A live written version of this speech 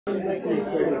We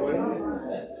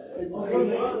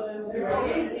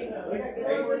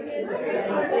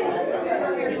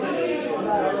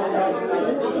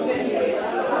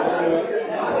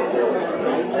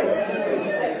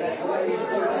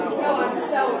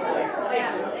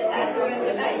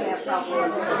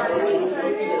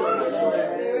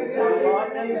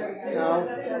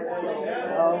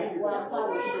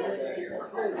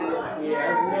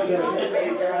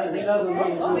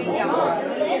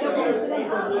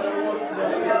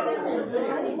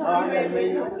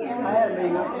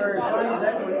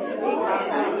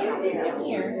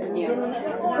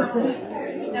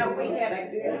had a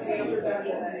good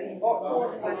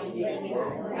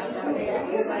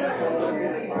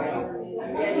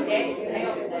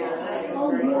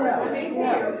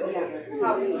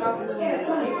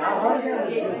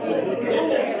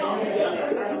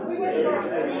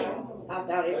I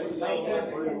thought it was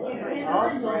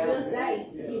also,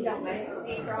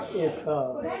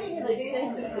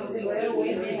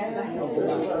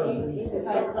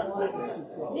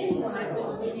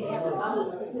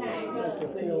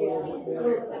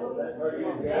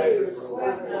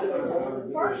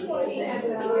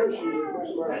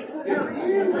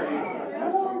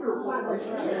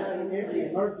 if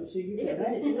emergency, you can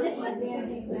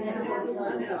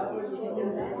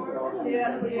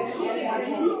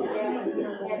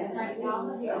As St.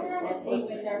 Thomas, as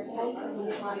even their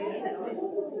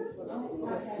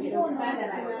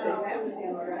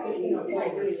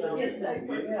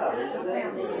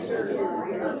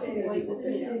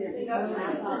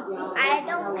I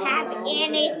don't have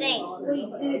anything.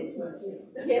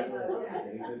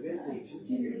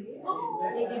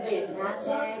 It can be a tie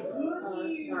tag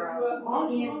or a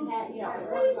hand tag,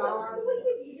 first off.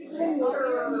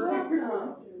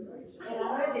 And I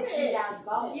know that you guys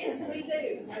bought it. Yes, we do.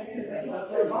 And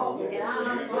I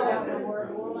honestly don't know where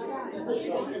I got it.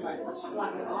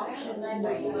 Like an auction, they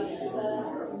do a bunch of stuff.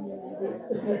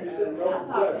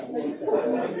 But his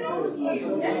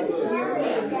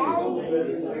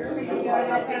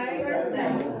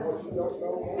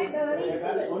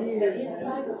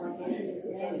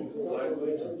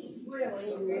favorite is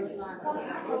really likes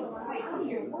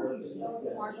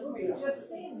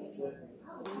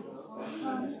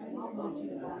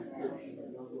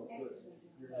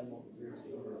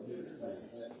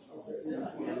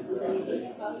See, he's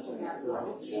supposed to have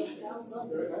little check those up.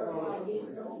 He's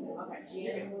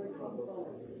January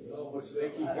 24th.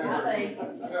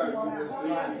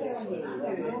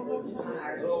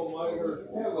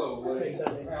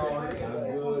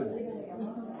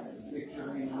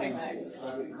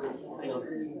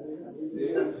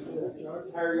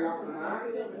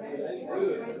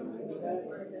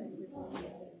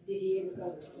 Did he ever go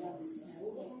to Dallas?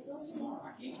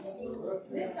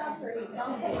 This doctor is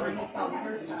something like it's all the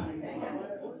first time.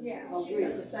 Yeah. Oh, really?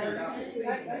 It's the same doctor.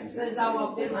 As soon as I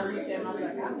walked in, I looked at him, I was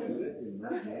like, I'm good.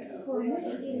 That's going to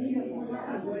be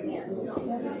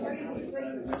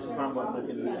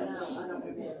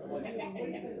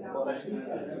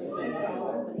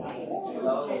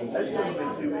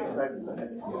 2 weeks back to back.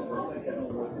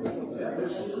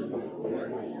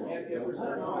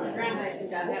 Grandma's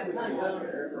got to have a ton of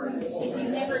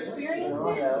You've never experienced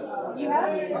it? You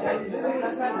haven't? Okay.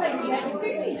 That's what I'm saying. You haven't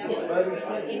experienced it.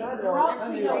 Rocks,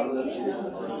 you know,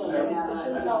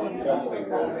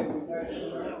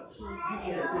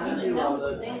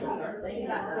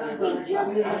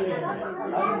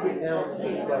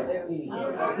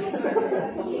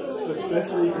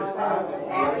 Especially if it's hot,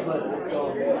 but it's all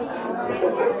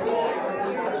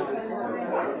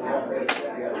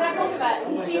When I told her that,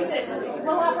 she said,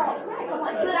 well, I brought snacks. I'm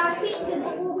like, but I think that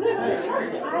before we go to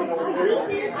church, I eat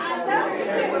this. I know.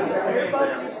 it's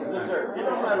like dessert. It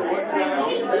don't matter what kind of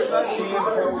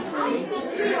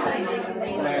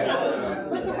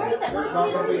But the way that my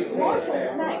kids eat Marshall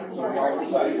snacks before church,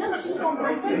 because you know she's going to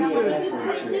bring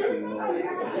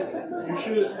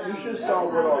You should saw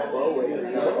what all Bo ate.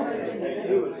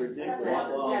 It was ridiculous.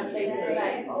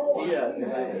 Yeah,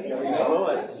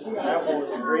 but that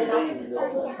was a great evening.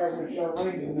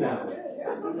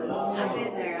 I've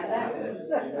been there.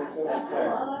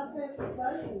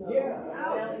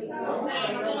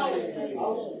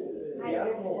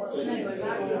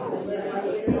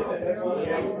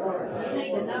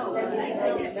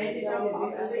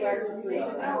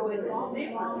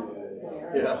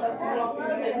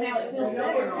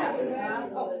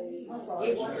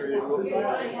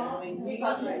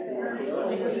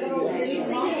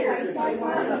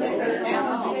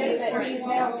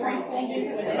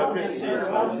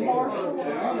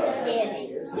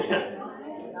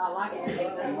 I like it.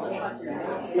 That's much like your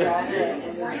house.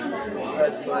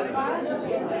 That's funny.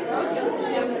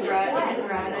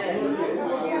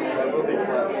 That will be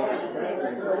fun.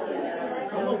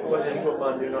 But then put my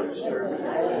do not disturb. My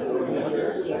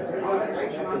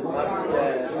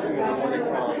dad,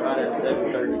 right at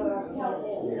 7:30.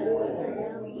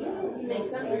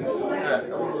 Yeah, I'm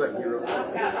gonna let you roll.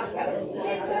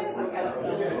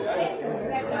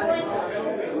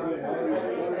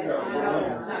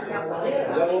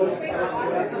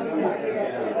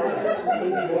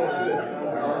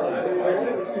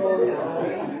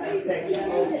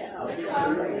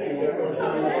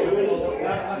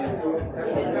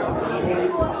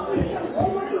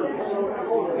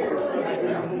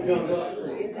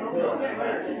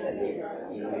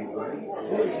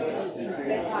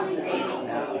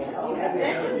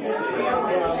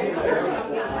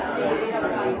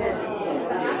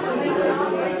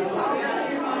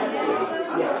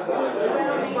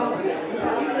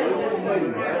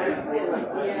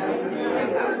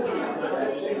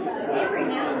 Every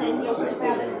now and then you'll just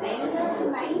have a name.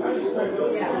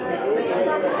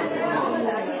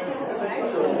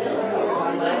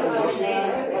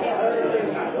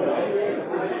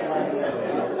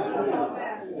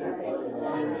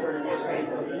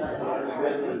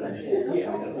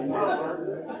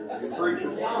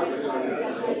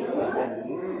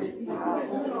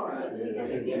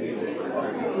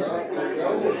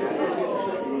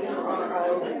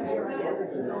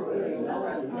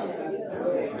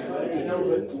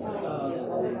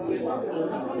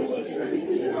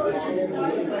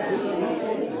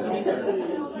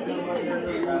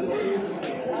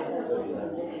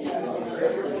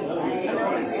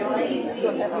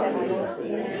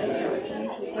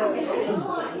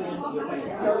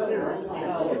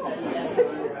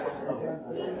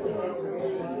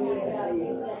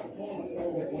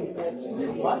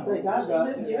 I think I got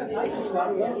it.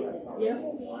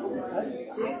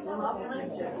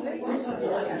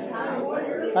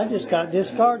 I just got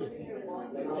discarded.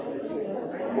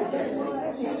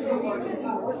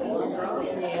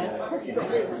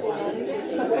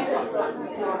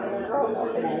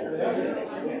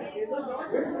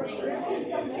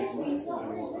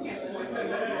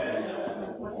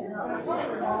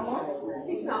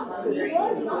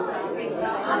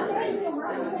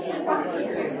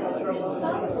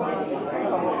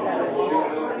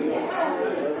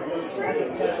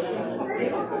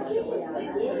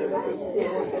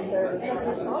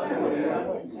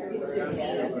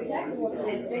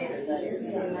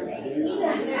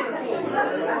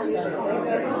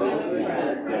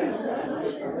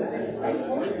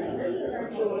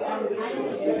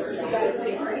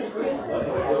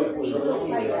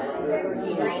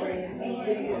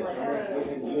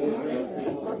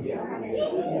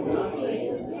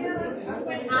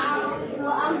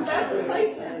 I'm about to say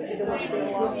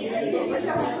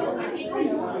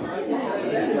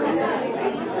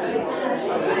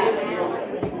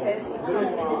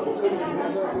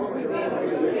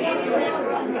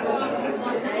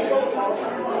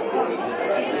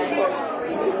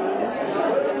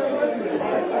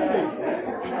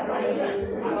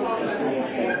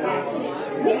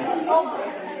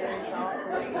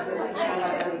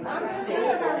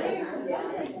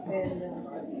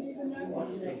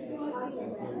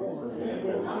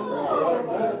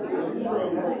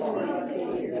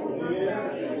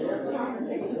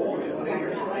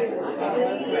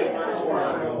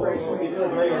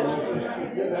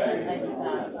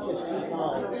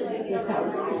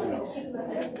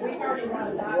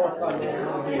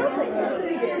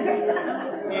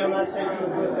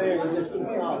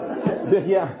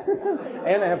Yeah,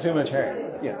 and I have too much hair.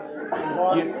 Yeah.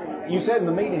 You said in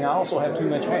the meeting I also have too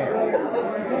much hair.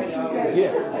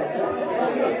 Yeah.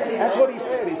 That's what he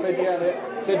said. He said, yeah,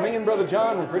 that said me and Brother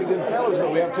John were pretty good fellas,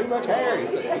 but we have too much hair, he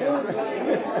said. Yeah.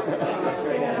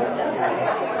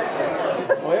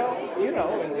 Well, you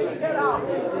know, it's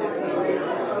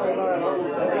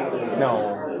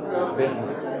no.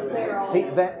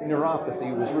 That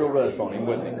neuropathy was real rough on him,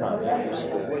 wasn't it, Connie?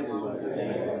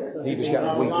 He just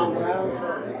got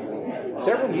weaker.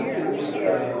 Several years.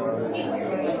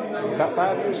 About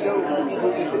 5 years ago,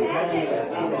 was it?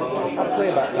 I'd say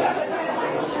about that.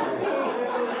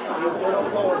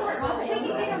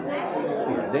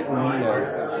 Yeah, didn't he?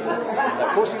 Of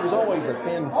course, he was always a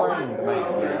thin-framed man,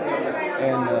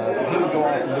 and he would go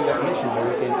off and do that mission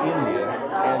work in India.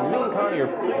 And me and Connie are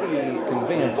pretty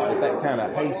convinced that kind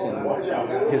of hastened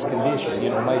his condition, you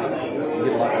know, made it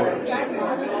get a lot worse.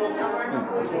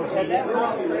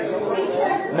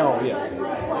 No, yeah.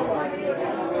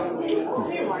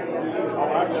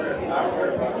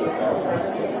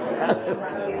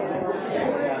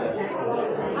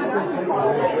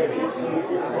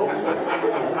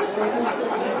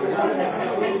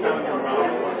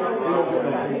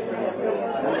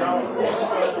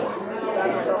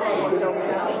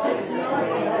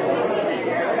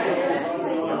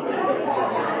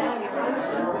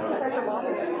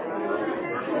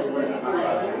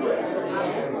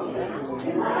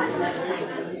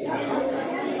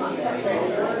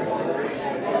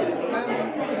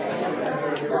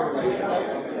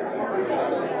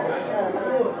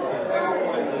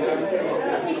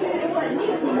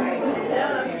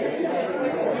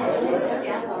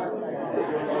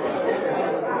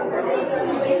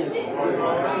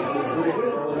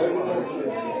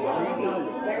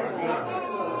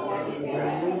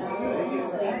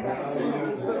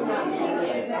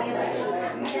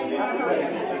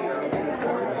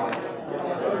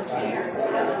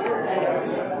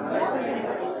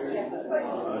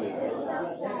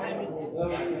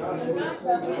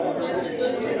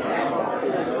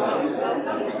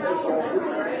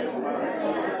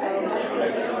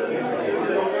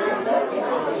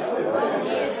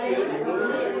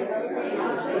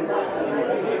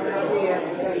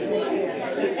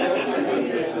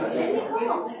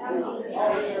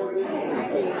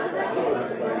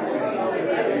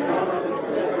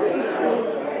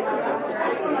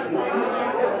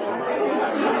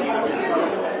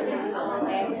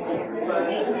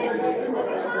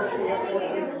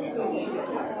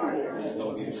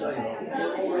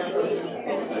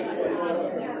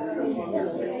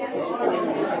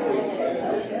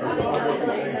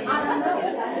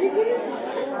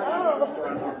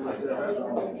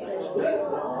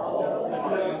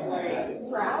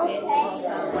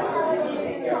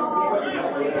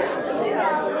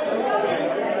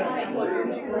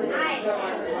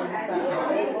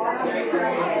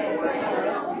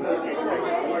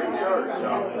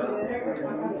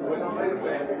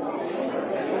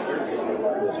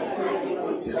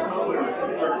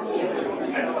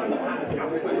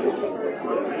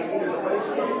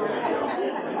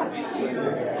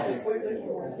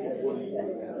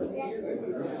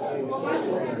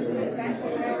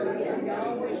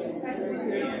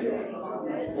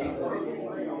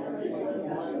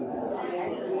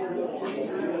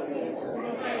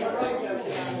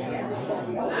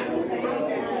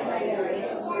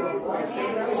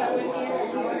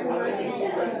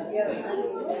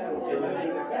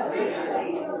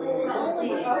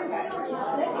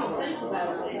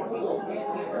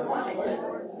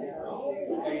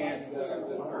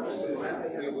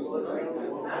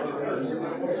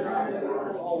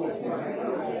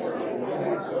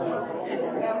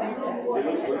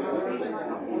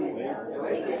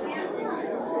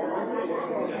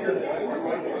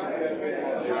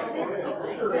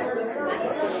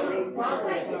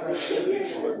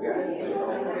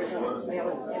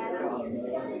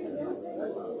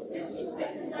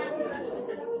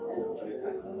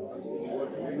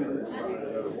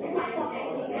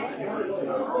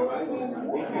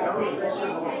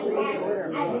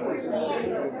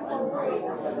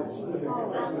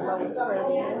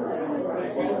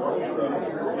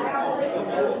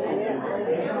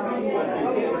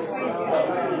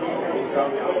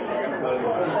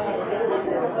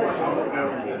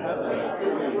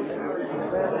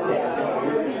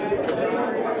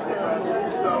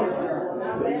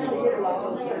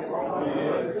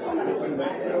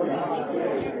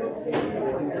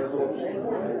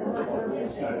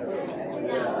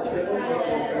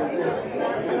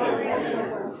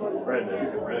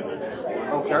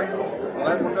 Okay. Well,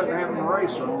 that one doesn't have an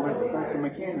eraser on it. That's a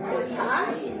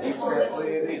McHenry. It's got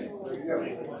lead in it.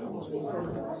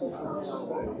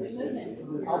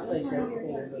 I'll take that.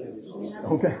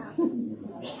 Okay.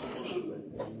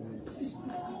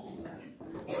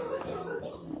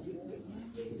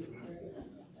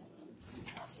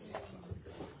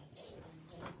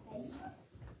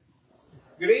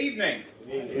 Good evening.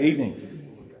 Evening.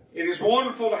 It is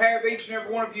wonderful to have each and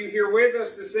every one of you here with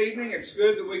us this evening. It's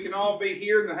good that we can all be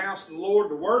here in the house of the Lord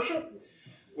to worship.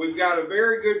 We've got a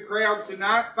very good crowd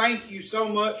tonight. Thank you so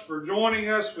much for joining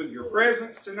us with your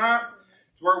presence tonight,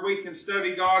 where we can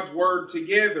study God's Word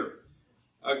together.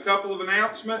 A couple of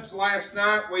announcements. Last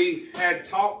night we had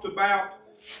talked about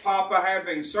Papa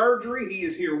having surgery. He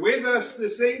is here with us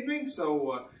this evening,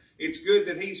 so it's good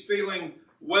that he's feeling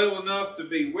well enough to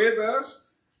be with us.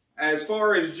 As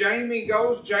far as Jamie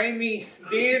goes, Jamie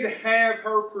did have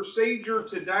her procedure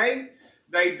today.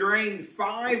 They drained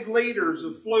 5 liters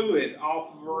of fluid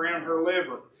off of around her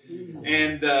liver.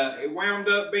 And it wound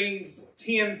up being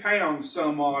 10 pounds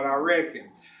some odd, I reckon.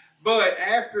 But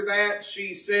after that,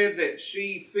 she said that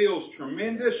she feels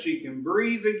tremendous. She can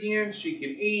breathe again. She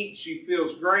can eat. She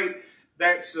feels great.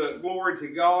 That's glory to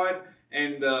God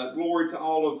and glory to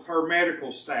all of her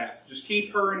medical staff. Just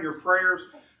keep her in your prayers.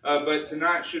 But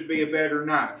tonight should be a better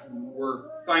night. We're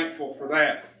thankful for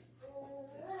that.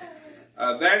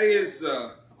 That is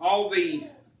all the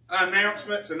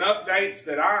announcements and updates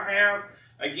that I have.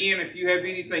 Again, if you have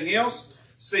anything else,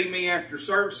 see me after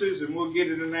services and we'll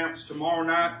get it announced tomorrow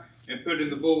night and put in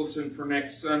the bulletin for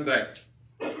next Sunday.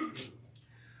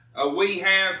 We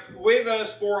have with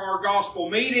us for our gospel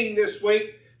meeting this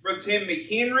week, Brother Tim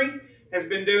McHenry has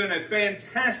been doing a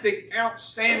fantastic,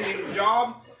 outstanding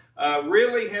job.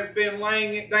 Really has been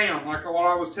laying it down. Like what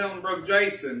I was telling Brother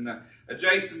Jason.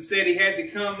 Jason said he had to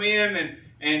come in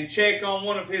and check on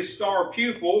one of his star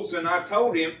pupils, and I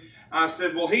told him, I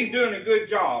said, well, he's doing a good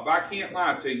job. I can't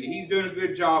lie to you. He's doing a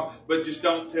good job, but just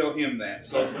don't tell him that.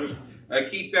 So just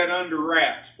keep that under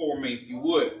wraps for me, if you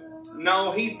would.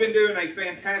 No, he's been doing a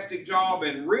fantastic job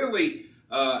and really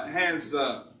has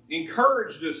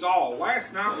encouraged us all.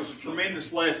 Last night was a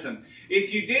tremendous lesson.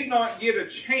 If you did not get a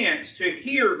chance to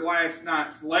hear last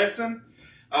night's lesson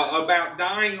about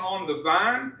dying on the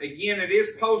vine, again, it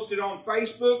is posted on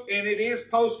Facebook and it is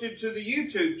posted to the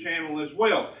YouTube channel as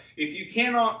well. If you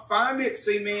cannot find it,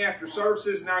 see me after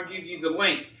services and I'll give you the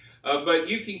link. But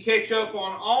you can catch up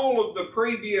on all of the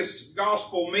previous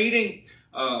gospel meeting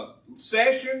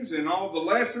sessions and all the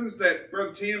lessons that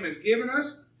Brother Tim has given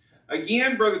us.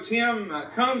 Again, Brother Tim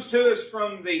comes to us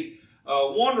from the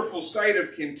wonderful state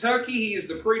of Kentucky. He is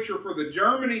the preacher for the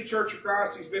Germany Church of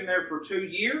Christ. He's been there for 2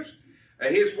 years.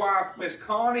 His wife, Miss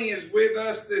Connie, is with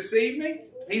us this evening.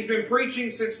 He's been preaching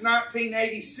since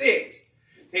 1986.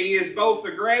 He is both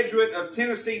a graduate of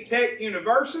Tennessee Tech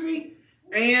University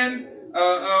and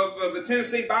of the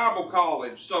Tennessee Bible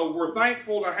College. So we're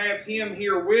thankful to have him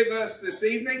here with us this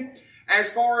evening.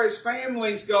 As far as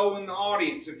families go in the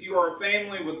audience, if you are a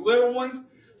family with little ones,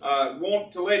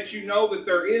 want to let you know that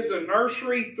there is a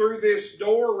nursery through this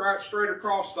door right straight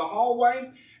across the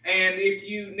hallway. And if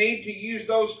you need to use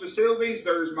those facilities,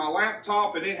 there's my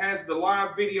laptop and it has the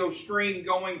live video stream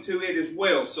going to it as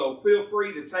well. So feel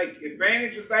free to take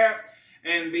advantage of that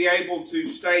and be able to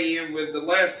stay in with the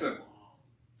lesson.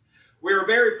 We're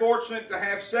very fortunate to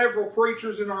have several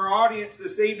preachers in our audience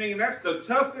this evening, and that's the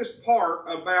toughest part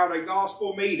about a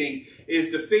gospel meeting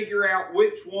is to figure out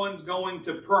which one's going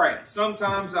to pray.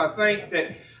 Sometimes I think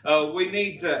that we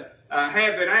need to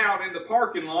have it out in the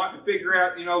parking lot to figure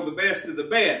out, the best of the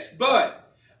best.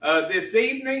 But this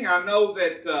evening, I know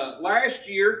that last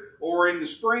year or in the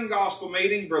spring gospel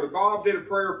meeting, Brother Bob did a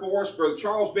prayer for us. Brother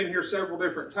Charles been here several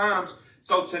different times.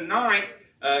 So tonight,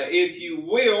 if you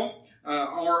will,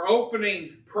 our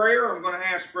opening prayer, I'm going to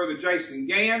ask Brother Jason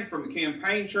Gann from the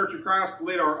Campaign Church of Christ to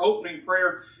lead our opening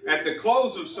prayer. At the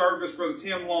close of service, Brother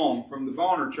Tim Long from the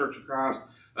Bonner Church of Christ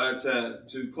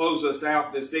to close us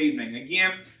out this evening.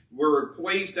 Again, we're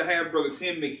pleased to have Brother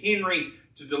Tim McHenry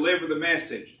to deliver the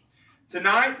message.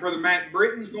 Tonight, Brother Mac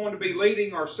Britton's going to be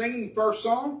leading our singing first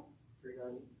song,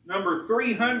 number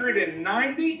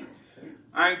 390.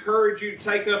 I encourage you to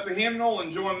take up a hymnal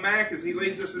and join Mac as he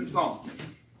leads us in song.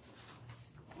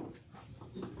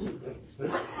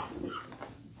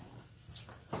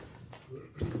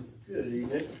 Good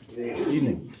evening. Good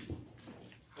evening.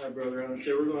 Hi, Brother Alan.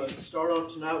 So we're going to start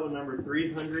off tonight with number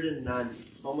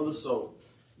 390, Home of the Soul.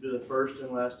 Do the first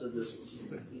and last of this one.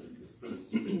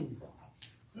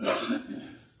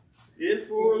 If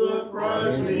for the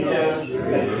price we have to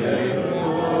pay,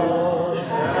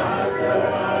 after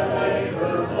our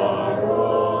labor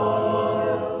sorrow,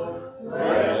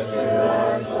 rest to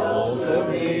our souls will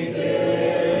be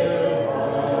given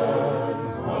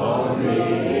on the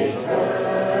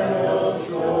eternal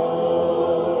shore.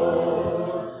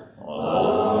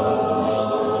 On the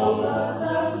soul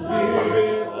of the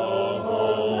beautiful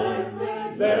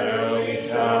home, there we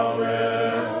shall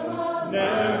rest,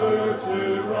 never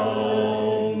to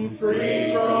roam,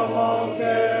 free from all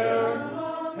care,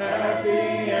 happy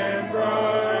and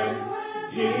bright.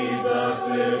 Jesus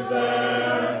is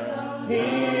there, He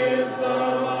is the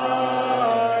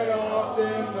light, oft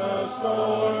in the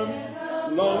storm,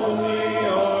 lonely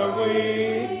are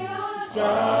we,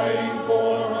 sighing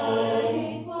for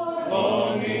home,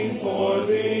 longing for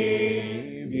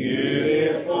Thee,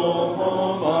 beautiful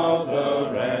home of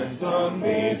the ransom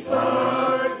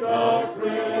beside the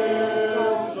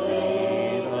crystal sea.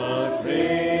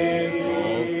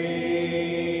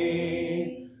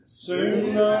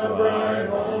 Soon the bright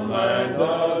homeland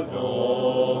adorning,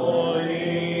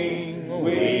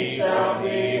 we shall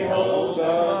be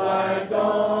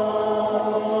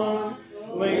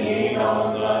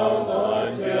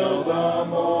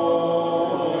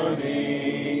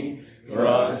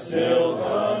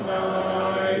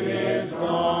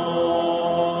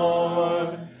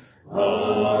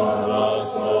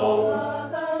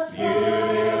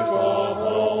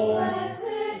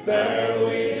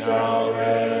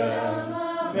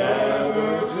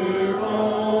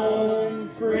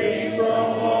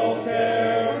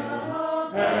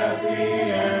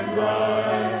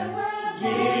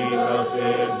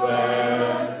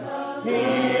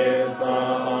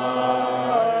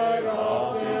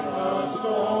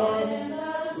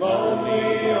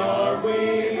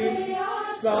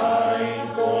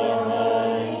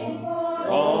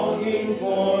sing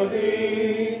for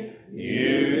thee,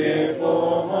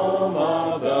 beautiful home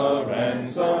of the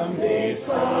ransom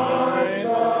beside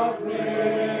the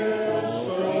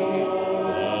crystal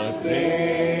the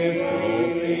saints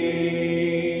will sing.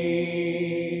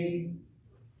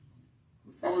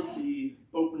 Before the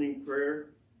opening prayer,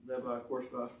 led by, of course,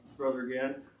 by Brother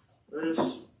again, let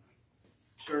us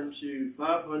turn to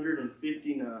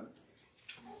 559.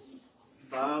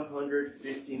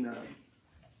 559.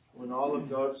 When all of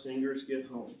God's singers get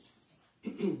home.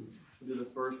 We'll do the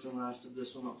first and last of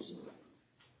this one also.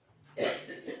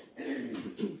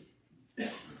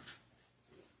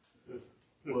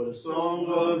 What a song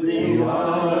of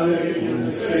delight in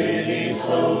the city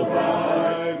so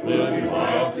bright, will be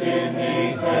wafted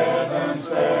beneath heaven's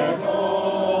fair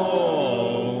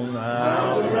dome.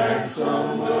 Now the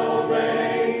ransom will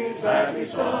raise happy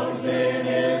songs in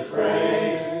his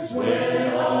praise,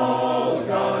 when all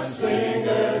God's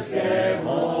singers get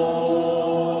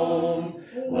home.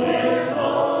 When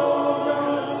all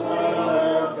God's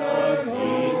singers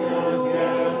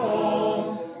get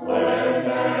home, where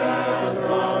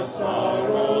never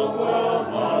sorrow will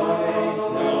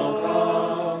heartaches will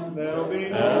come, there'll be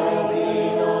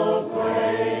no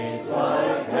place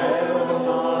like heaven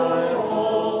my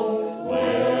home,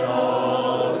 when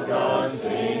all God's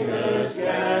singers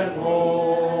get home.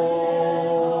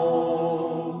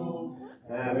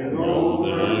 Having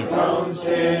overcome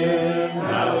sin,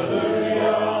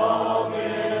 hallelujah,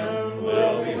 amen,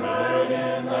 will be heard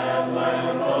in that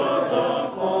land of the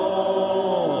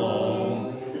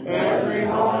foam. Every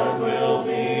heart will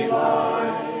be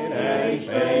light, and each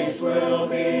face will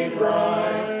be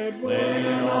bright,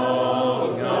 when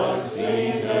all God's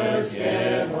singers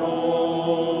get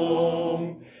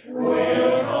home.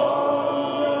 When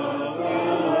all God's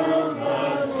singers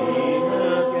get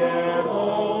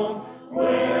home,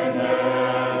 where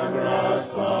never a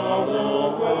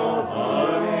sorrow will,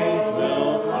 heartaches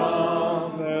will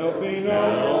come, there'll be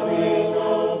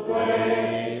no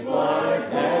place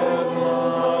like heaven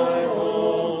my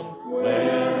home,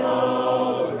 when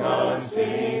all God's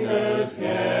singers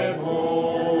get home.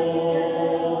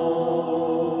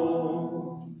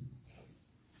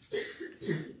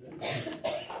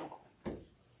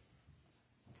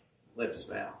 Let's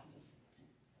bow.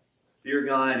 Dear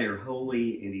God, our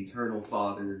holy and eternal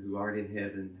Father, who art in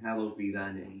heaven, hallowed be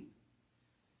thy name.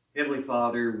 Heavenly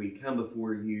Father, we come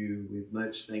before you with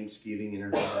much thanksgiving in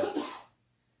our hearts,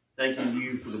 thanking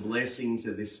you for the blessings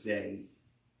of this day,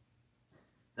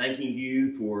 thanking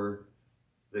you for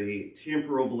the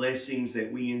temporal blessings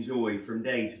that we enjoy from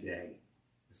day to day,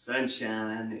 the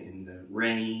sunshine and the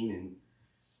rain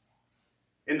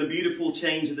and the beautiful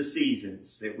change of the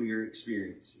seasons that we are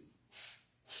experiencing.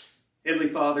 Heavenly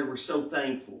Father, we're so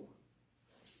thankful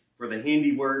for the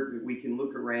handiwork that we can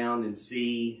look around and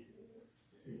see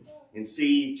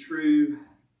a true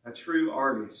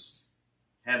artist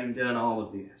having done all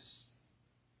of this,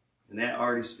 and that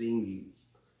artist being you.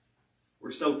 We're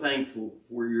so thankful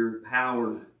for your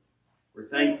power. We're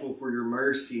thankful for your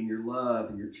mercy and your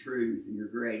love and your truth and your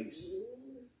grace.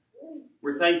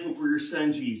 We're thankful for your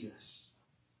Son, Jesus.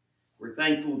 We're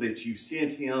thankful that you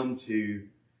sent him to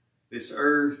this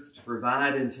earth to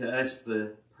provide unto us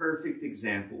the perfect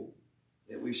example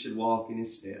that we should walk in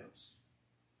his steps.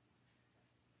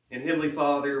 And Heavenly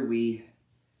Father, we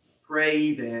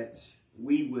pray that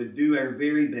we would do our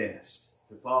very best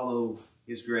to follow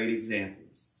his great example.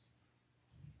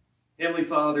 Heavenly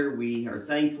Father, we are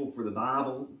thankful for the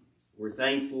Bible. We're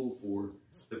thankful for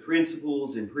the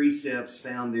principles and precepts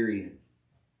found therein.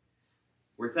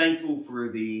 We're thankful for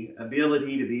the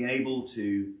ability to be able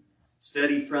to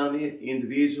study from it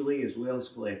individually as well as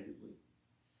collectively.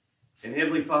 And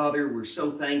Heavenly Father, we're so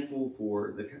thankful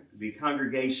for the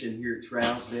congregation here at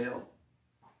Trousdale.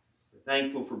 We're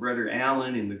thankful for Brother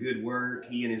Allen and the good work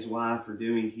he and his wife are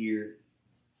doing here.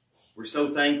 We're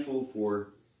so thankful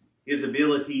for his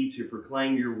ability to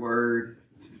proclaim your word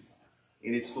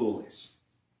in its fullest.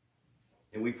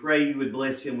 And we pray you would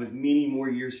bless him with many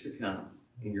more years to come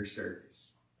in your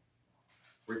service.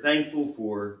 We're thankful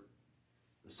for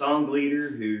the song leader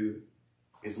who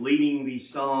is leading these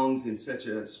songs in such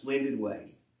a splendid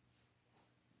way.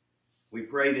 We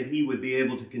pray that he would be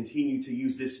able to continue to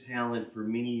use this talent for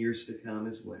many years to come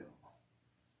as well.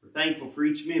 We're thankful for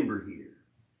each member here,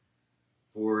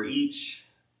 for each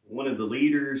one of the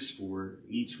leaders, for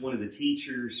each one of the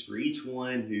teachers, for each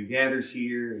one who gathers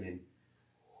here and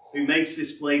who makes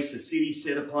this place a city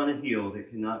set upon a hill that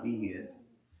cannot be hid.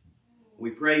 We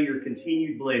pray your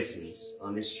continued blessings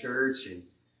on this church and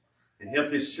help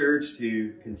this church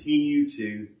to continue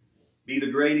to be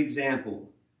the great example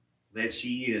that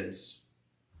she is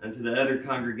unto the other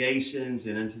congregations,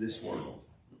 and unto this world.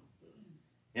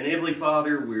 And Heavenly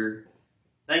Father, we're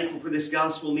thankful for this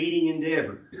gospel meeting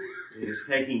endeavor that is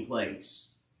taking place.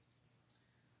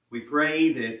 We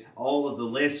pray that all of the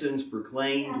lessons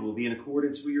proclaimed will be in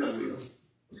accordance with your will,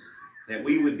 that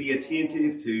we would be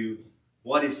attentive to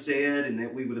what is said, and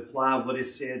that we would apply what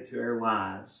is said to our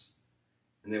lives,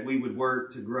 and that we would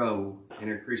work to grow in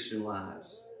our Christian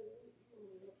lives.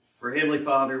 For Heavenly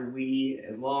Father, we,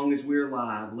 as long as we're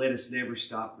alive, let us never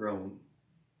stop growing.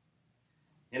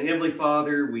 And Heavenly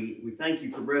Father, we thank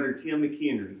you for Brother Tim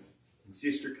McHenry and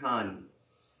Sister Connie,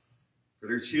 for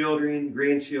their children,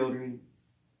 grandchildren,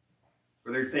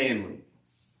 for their family.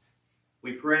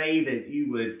 We pray that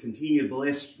you would continue to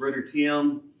bless Brother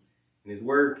Tim and his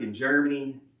work in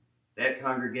Germany, that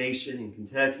congregation in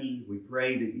Kentucky. We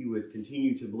pray that you would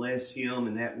continue to bless him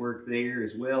and that work there,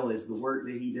 as well as the work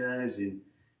that he does in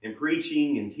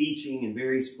preaching and teaching in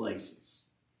various places.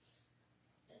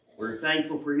 We're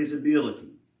thankful for his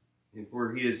ability and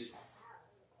for his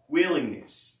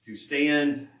willingness to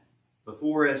stand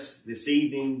before us this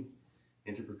evening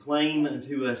and to proclaim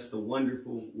unto us the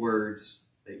wonderful words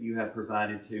that you have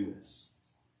provided to us.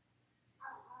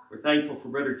 We're thankful for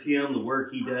Brother Tim, the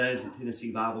work he does at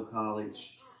Tennessee Bible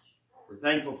College. We're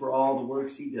thankful for all the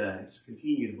works he does.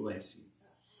 Continue to bless him.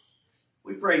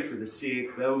 We pray for the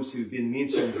sick, those who've been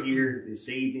mentioned here this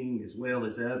evening, as well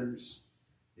as others,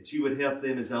 that you would help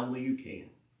them as only you can,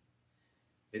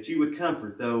 that you would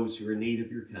comfort those who are in need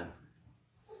of your comfort.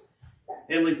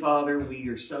 Heavenly Father, we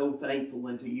are so thankful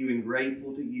unto you and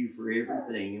grateful to you for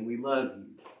everything, and we love you.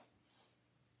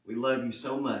 We love you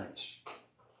so much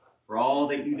for all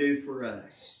that you do for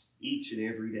us each and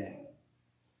every day.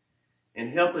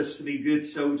 And help us to be good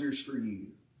soldiers for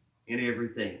you in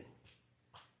everything.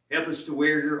 Help us to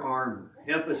wear your armor.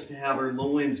 Help us to have our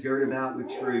loins girt about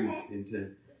with truth, and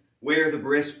to wear the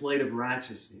breastplate of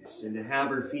righteousness, and to have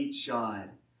our feet shod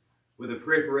with the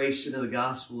preparation of the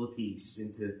gospel of peace,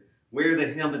 and to wear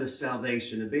the helmet of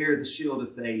salvation, and bear the shield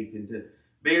of faith, and to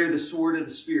bear the sword of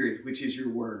the Spirit, which is your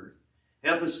word.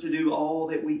 Help us to do all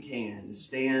that we can to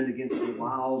stand against the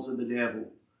wiles of the devil,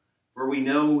 for we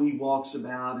know he walks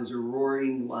about as a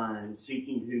roaring lion,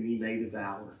 seeking whom he may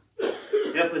devour.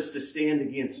 Help us to stand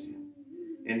against him,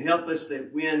 and help us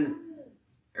that when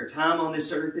our time on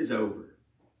this earth is over,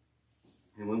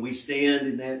 and when we stand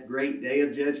in that great day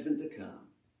of judgment to come,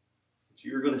 that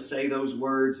you are going to say those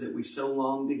words that we so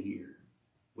long to hear.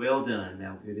 Well done,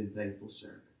 thou good and faithful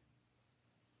servant.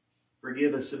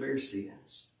 Forgive us of our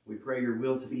sins. We pray your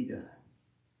will to be done.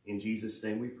 In Jesus'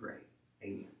 name we pray.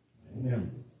 Amen.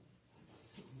 Amen.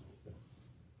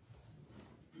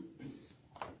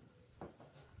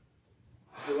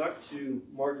 If you'd like to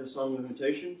mark the song of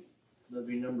invitation, that'll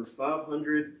be number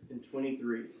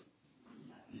 523.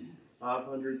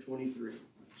 523.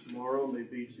 Tomorrow may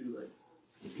be too late.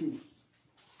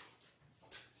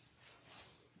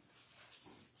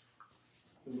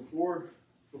 And before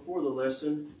the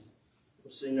lesson,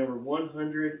 we'll sing number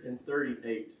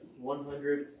 138.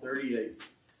 138.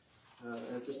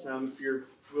 At this time, if you're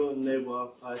willing and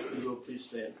able, I ask you to please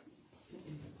stand.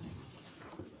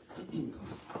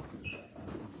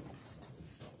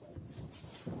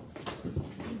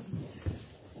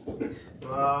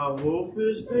 My hope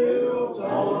is built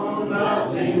on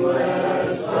nothing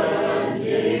less than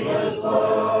Jesus'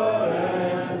 blood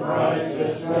and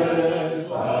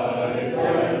righteousness. I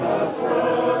cannot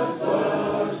trust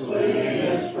the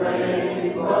sweetest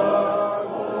frame, but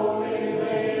only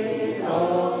lean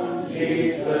on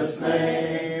Jesus'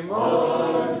 name.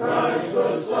 On Christ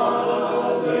the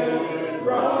solid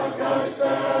rock I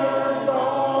stand,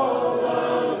 all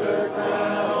other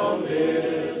ground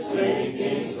is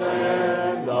sinking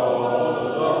sand.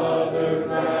 All other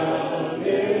ground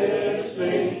is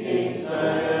sinking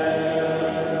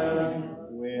sand.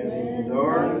 When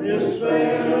darkness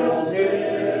fails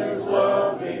his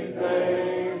loving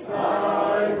face,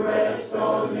 I rest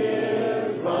on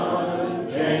his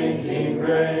unchanging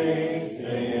grace.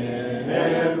 In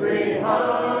every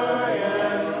high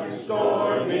and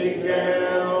stormy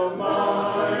gale,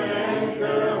 my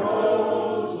anchor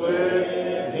holds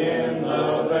within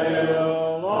the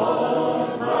veil.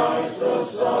 On Christ the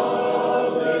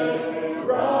solid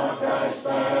rock I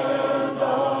stand,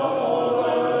 all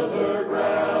other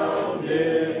ground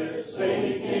is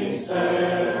sinking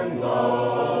sand.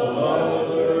 All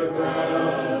other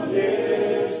ground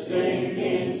is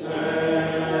sinking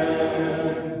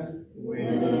sand.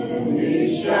 When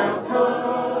he shall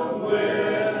come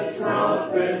with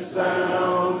trumpet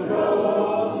sound,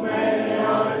 oh, may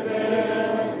I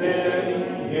then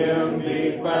in him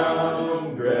be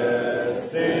found,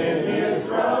 dressed in his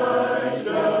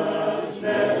righteousness.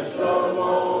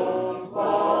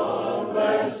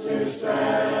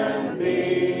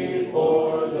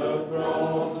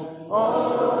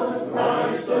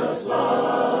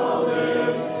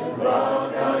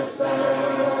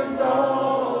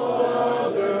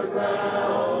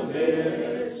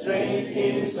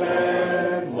 sinking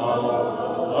sand,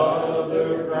 all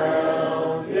other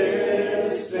ground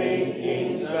is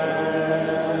sinking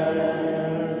sand.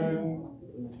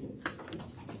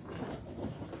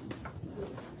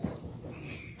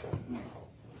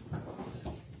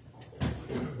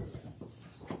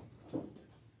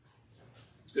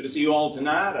 It's good to see you all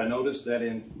tonight. I noticed that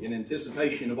in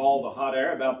anticipation of all the hot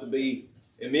air about to be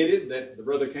emitted, that the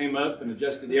brother came up and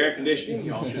adjusted the air conditioning.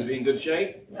 Y'all should be in good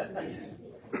shape.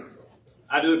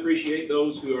 I do appreciate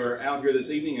those who are out here this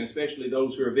evening, and especially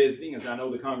those who are visiting, as I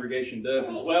know the congregation does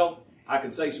as well. I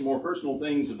could say some more personal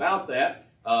things about that,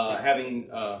 having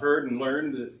heard and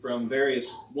learned from various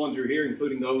ones who are here,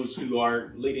 including those who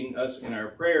are leading us in our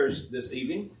prayers this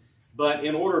evening. But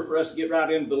in order for us to get right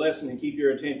into the lesson and keep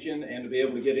your attention and to be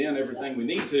able to get in everything we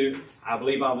need to, I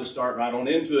believe I'll just start right on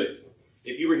into it.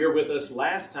 If you were here with us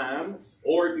last time,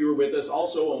 or if you were with us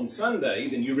also on Sunday,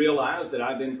 then you realize that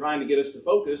I've been trying to get us to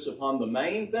focus upon the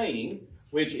main thing,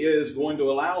 which is going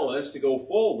to allow us to go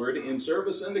forward in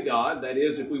service unto God. That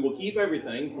is, if we will keep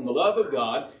everything from the love of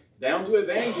God down to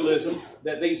evangelism,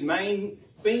 that these main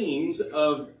themes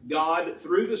of God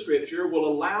through the Scripture will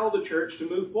allow the church to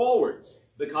move forward.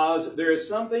 Because there is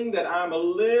something that I'm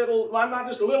not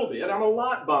just a little bit, I'm a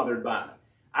lot bothered by.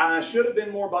 I should have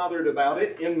been more bothered about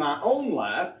it in my own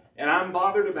life, and I'm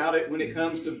bothered about it when it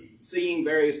comes to seeing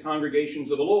various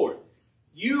congregations of the Lord.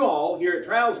 You all here at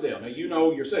Trousdale, now you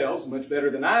know yourselves much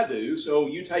better than I do, so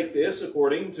you take this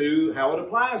according to how it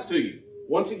applies to you.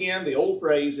 Once again, the old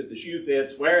phrase, if the shoe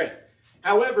fits, wear it.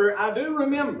 However, I do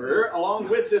remember, along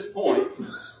with this point,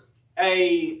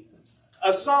 a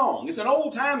song. It's an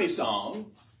old-timey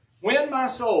song. When my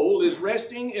soul is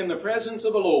resting in the presence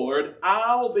of the Lord,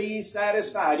 I'll be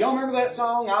satisfied. Y'all remember that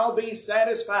song, I'll be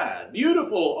satisfied?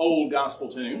 Beautiful old gospel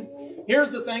tune.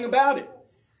 Here's the thing about it.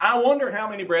 I wonder how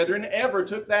many brethren ever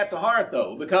took that to heart,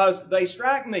 though, because they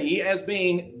strike me as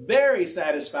being very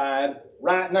satisfied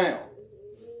right now.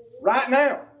 Right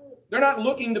now. They're not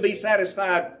looking to be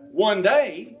satisfied one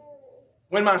day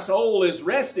when my soul is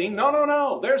resting.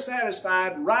 No. They're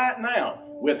satisfied right now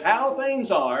with how things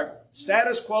are.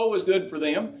 Status quo is good for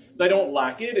them. They don't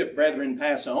like it if brethren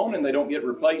pass on and they don't get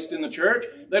replaced in the church.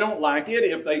 They don't like it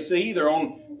if they see their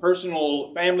own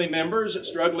personal family members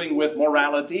struggling with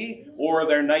morality, or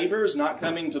their neighbors not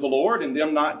coming to the Lord and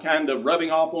them not kind of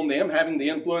rubbing off on them, having the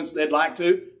influence they'd like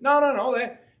to. No.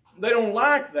 They don't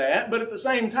like that, but at the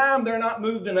same time, they're not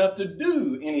moved enough to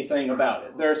do anything about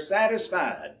it. They're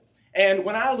satisfied. And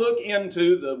when I look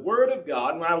into the Word of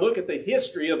God, when I look at the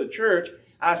history of the church,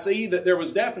 I see that there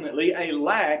was definitely a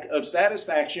lack of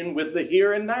satisfaction with the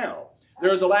here and now.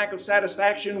 There is a lack of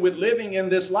satisfaction with living in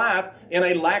this life in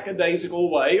a lackadaisical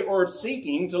way, or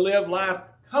seeking to live life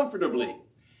comfortably.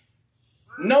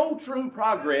 No true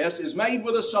progress is made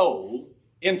with a soul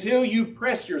until you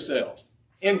press yourself,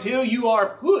 until you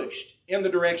are pushed in the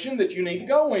direction that you need to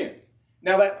go in.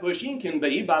 Now, that pushing can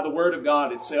be by the Word of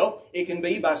God itself. It can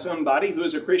be by somebody who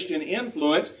is a Christian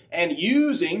influence and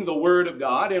using the Word of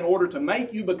God in order to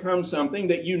make you become something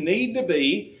that you need to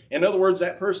be. In other words,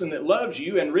 that person that loves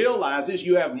you and realizes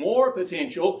you have more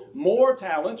potential, more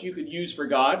talents you could use for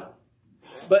God.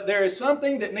 But there is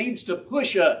something that needs to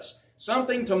push us,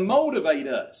 something to motivate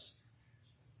us.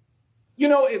 You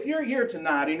know, if you're here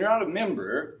tonight and you're not a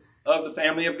member of the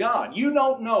family of God, you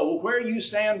don't know where you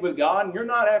stand with God, and you're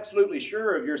not absolutely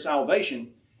sure of your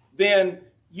salvation, then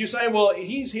you say, well,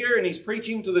 he's here and he's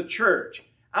preaching to the church.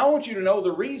 I want you to know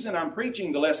the reason I'm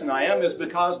preaching the lesson I am is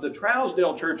because the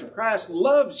Trousdale Church of Christ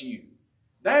loves you.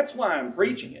 That's why I'm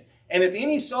preaching it. And if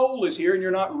any soul is here and you're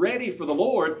not ready for the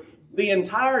Lord, the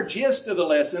entire gist of the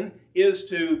lesson is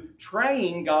to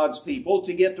train God's people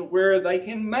to get to where they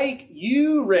can make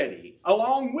you ready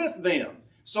along with them,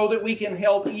 so that we can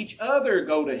help each other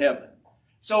go to heaven.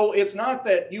 So it's not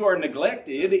that you are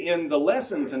neglected in the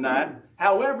lesson tonight.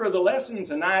 However, the lesson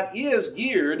tonight is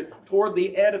geared toward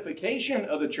the edification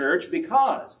of the church,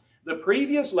 because the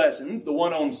previous lessons, the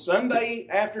one on Sunday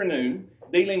afternoon,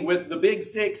 dealing with the big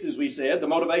six, as we said, the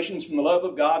motivations from the love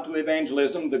of God to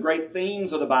evangelism, the great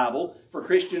themes of the Bible for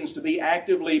Christians to be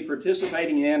actively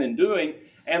participating in and doing,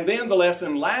 and then the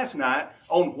lesson last night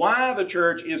on why the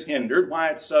church is hindered, why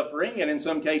it's suffering, and in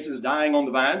some cases dying on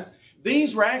the vine.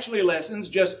 These were actually lessons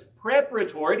just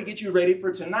preparatory to get you ready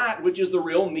for tonight, which is the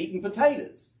real meat and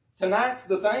potatoes. Tonight's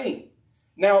the thing.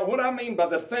 Now, what I mean by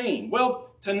the theme?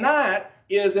 Well, tonight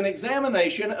is an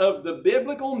examination of the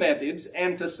biblical methods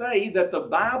and to say that the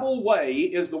Bible way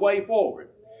is the way forward.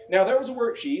 Now, there was a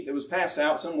worksheet that was passed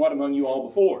out somewhat among you all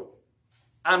before.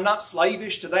 I'm not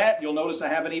slavish to that. You'll notice I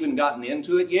haven't even gotten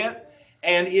into it yet.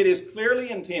 And it is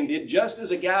clearly intended just as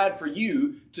a guide for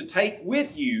you to take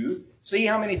with you, see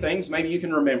how many things maybe you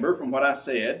can remember from what I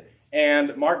said,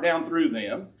 and mark down through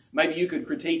them. Maybe you could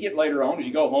critique it later on as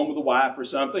you go home with a wife or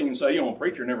something and say,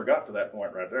 preacher never got to that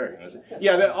point right there.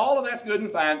 All of that's good and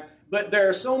fine, but there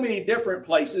are so many different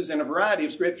places and a variety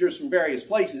of scriptures from various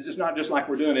places. It's not just like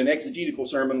we're doing an exegetical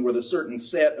sermon with a certain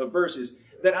set of verses,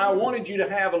 that I wanted you to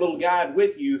have a little guide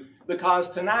with you, because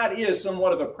tonight is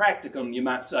somewhat of a practicum, you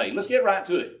might say. Let's get right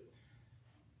to it.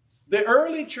 The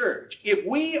early church, if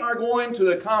we are going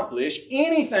to accomplish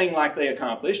anything like they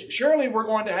accomplished, surely we're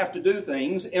going to have to do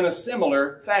things in a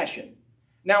similar fashion.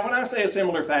 Now, when I say a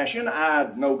similar fashion,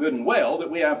 I know good and well that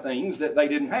we have things that they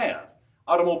didn't have.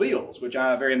 Automobiles, which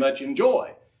I very much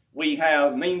enjoy. We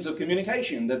have means of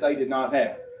communication that they did not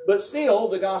have. But still,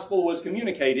 the gospel was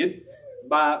communicated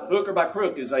by hook or by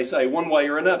crook, as they say, one way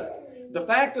or another. The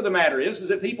fact of the matter is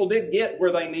that people did get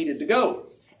where they needed to go.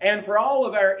 And for all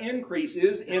of our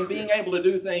increases in being able to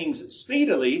do things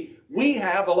speedily, we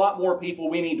have a lot more people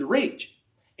we need to reach.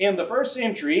 In the first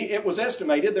century, it was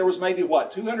estimated there was maybe,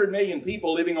 200 million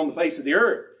people living on the face of the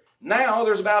earth. Now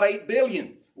there's about 8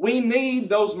 billion. We need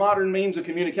those modern means of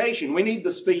communication. We need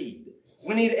the speed.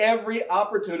 We need every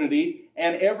opportunity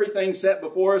and everything set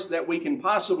before us that we can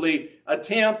possibly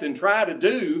attempt and try to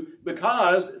do,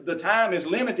 because the time is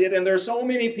limited and there's so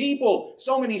many people,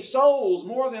 so many souls,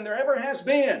 more than there ever has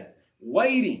been,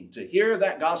 waiting to hear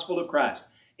that gospel of Christ.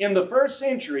 In the first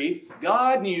century,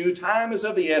 God knew time is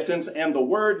of the essence and the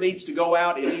word needs to go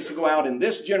out. It needs to go out in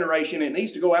this generation. It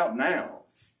needs to go out now.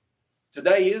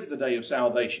 Today is the day of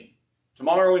salvation.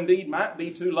 Tomorrow indeed might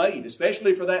be too late,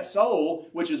 especially for that soul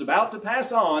which is about to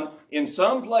pass on in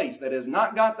some place that has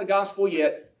not got the gospel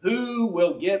yet. Who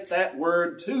will get that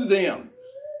word to them?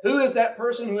 Who is that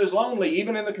person who is lonely,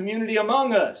 even in the community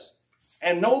among us?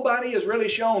 And nobody has really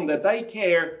shown that they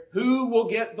care who will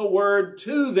get the word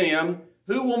to them,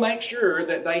 who will make sure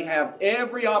that they have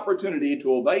every opportunity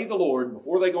to obey the Lord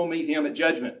before they go meet Him at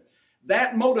judgment.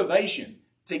 That motivation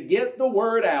to get the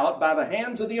word out by the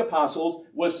hands of the apostles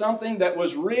was something that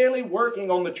was really working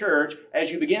on the church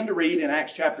as you begin to read in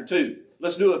Acts chapter 2.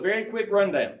 Let's do a very quick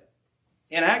rundown.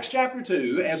 In Acts chapter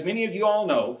 2, as many of you all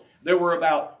know, there were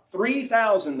about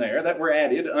 3,000 there that were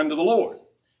added unto the Lord.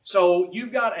 So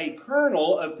you've got a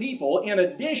kernel of people in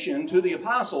addition to the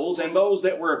apostles and those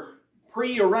that were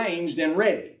prearranged and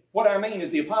ready. What I mean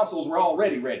is the apostles were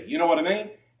already ready. You know what I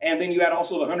mean? And then you had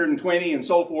also the 120 and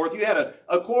so forth. You had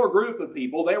a core group of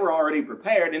people. They were already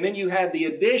prepared. And then you had the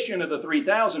addition of the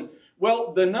 3,000.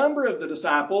 Well, the number of the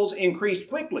disciples increased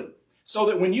quickly. So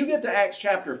that when you get to Acts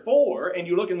chapter 4 and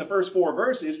you look in the first 4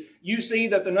 verses, you see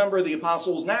that the number of the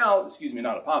apostles now,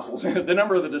 not apostles, the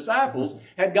number of the disciples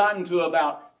had gotten to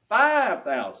about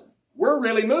 5,000. We're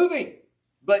really moving.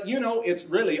 But it's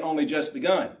really only just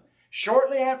begun.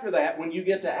 Shortly after that, when you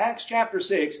get to Acts chapter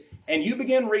 6, and you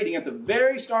begin reading at the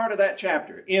very start of that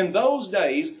chapter, in those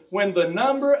days when the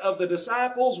number of the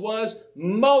disciples was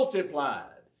multiplied.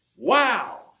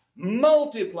 Wow!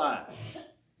 Multiplied.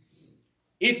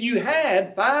 If you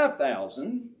had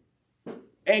 5,000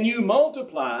 and you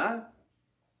multiply,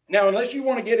 now unless you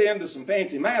want to get into some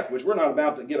fancy math, which we're not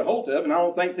about to get a hold of, and I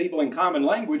don't think people in common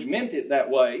language meant it that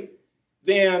way,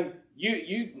 then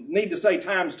you need to say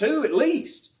times 2 at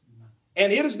least.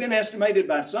 And it has been estimated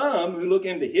by some who look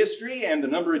into history and the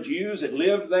number of Jews that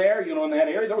lived there, in that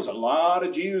area. There was a lot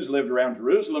of Jews lived around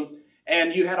Jerusalem.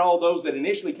 And you had all those that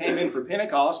initially came in for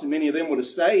Pentecost, and many of them would have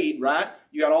stayed, right?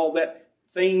 You got all that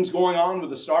things going on with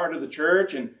the start of the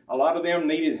church, and a lot of them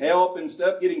needed help and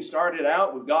stuff getting started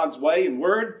out with God's way and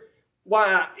word.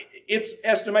 Why, it's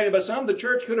estimated by some the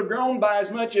church could have grown by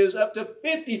as much as up to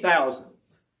 50,000.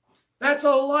 That's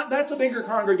a lot. That's a bigger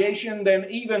congregation than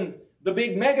even the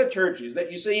big mega churches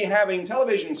that you see having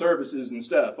television services and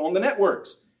stuff on the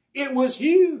networks. It was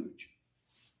huge.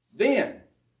 Then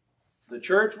the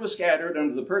church was scattered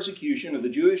under the persecution of the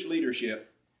Jewish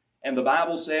leadership, and the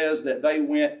Bible says that they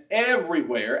went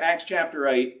everywhere, Acts chapter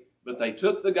 8, but they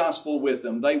took the gospel with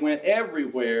them. They went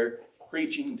everywhere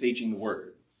preaching and teaching the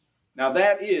word. Now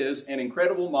that is an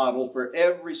incredible model for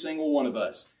every single one of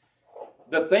us.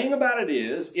 The thing about it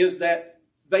is that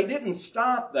they didn't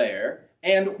stop there.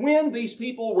 And when these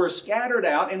people were scattered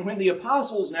out, and when the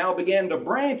apostles now began to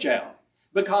branch out,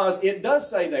 because it does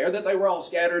say there that they were all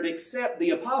scattered except the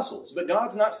apostles, but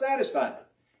God's not satisfied.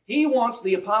 He wants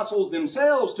the apostles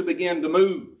themselves to begin to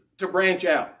move, to branch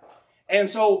out. And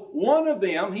so one of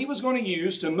them he was going to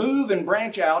use to move and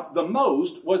branch out the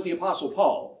most was the apostle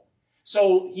Paul.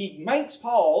 So he makes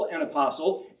Paul an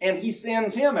apostle, and he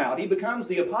sends him out. He becomes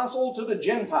the apostle to the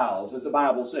Gentiles, as the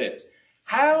Bible says.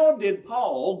 How did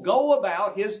Paul go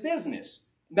about his business?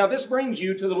 Now, this brings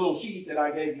you to the little sheet that I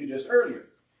gave you just earlier.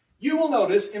 You will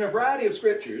notice in a variety of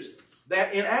scriptures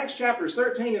that in Acts chapters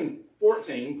 13 and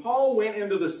 14, Paul went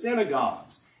into the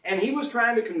synagogues and he was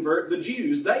trying to convert the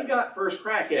Jews. They got first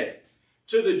crack at it.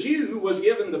 To the Jew was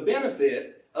given the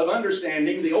benefit of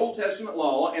understanding the Old Testament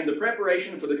law and the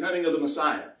preparation for the coming of the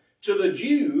Messiah. To the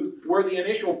Jew were the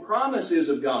initial promises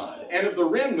of God and of the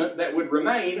remnant that would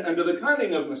remain unto the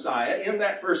coming of Messiah in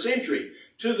that first century.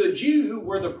 To the Jew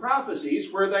were the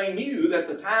prophecies where they knew that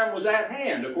the time was at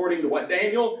hand, according to what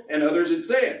Daniel and others had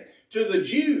said. To the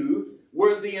Jew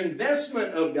was the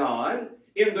investment of God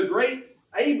in the great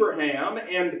Abraham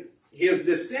and his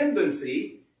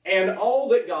descendancy and all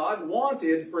that God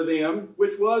wanted for them,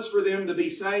 which was for them to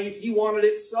be saved. He wanted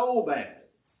it so bad.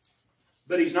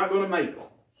 But he's not going to make it.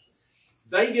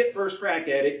 They get first crack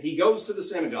at it. He goes to the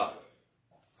synagogue.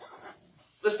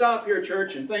 Let's stop here,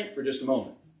 church, and think for just a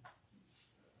moment.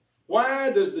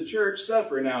 Why does the church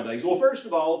suffer nowadays? Well, first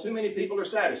of all, too many people are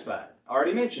satisfied. I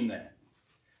already mentioned that.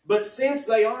 But since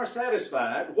they are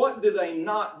satisfied, what do they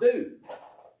not do?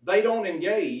 They don't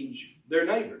engage their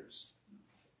neighbors.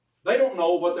 They don't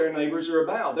know what their neighbors are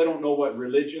about. They don't know what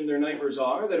religion their neighbors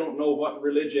are. They don't know what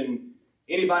religion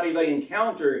anybody they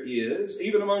encounter is,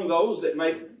 even among those that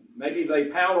maybe they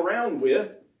pal around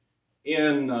with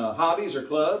in hobbies or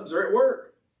clubs or at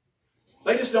work.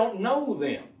 They just don't know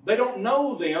them. They don't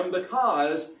know them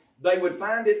because they would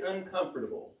find it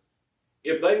uncomfortable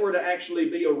if they were to actually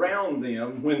be around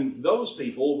them when those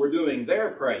people were doing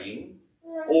their praying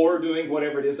or doing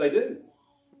whatever it is they do.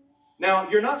 Now,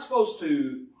 you're not supposed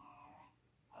to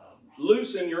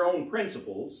loosen your own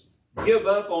principles, give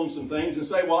up on some things and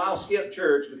say, well, I'll skip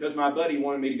church because my buddy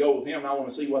wanted me to go with him and I want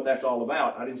to see what that's all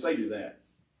about. I didn't say do that.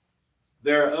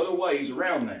 There are other ways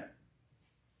around that.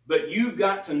 But you've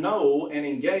got to know and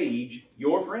engage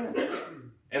your friends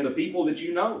and the people that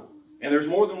you know. And there's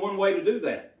more than one way to do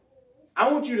that.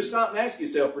 I want you to stop and ask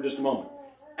yourself for just a moment.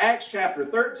 Acts chapter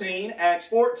 13, Acts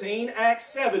 14, Acts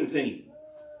 17.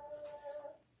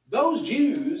 Those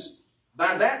Jews,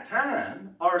 by that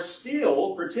time, are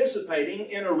still participating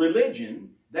in a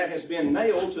religion that has been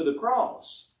nailed to the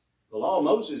cross. The law of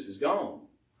Moses is gone.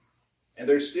 And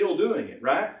they're still doing it,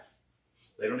 right?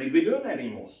 They don't need to be doing that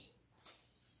anymore.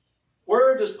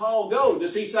 Where does Paul go?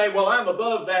 Does he say, well, I'm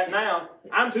above that now.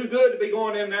 I'm too good to be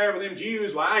going in there with them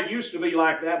Jews. Well, I used to be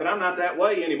like that, but I'm not that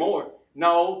way anymore.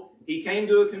 No, he came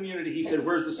to a community. He said,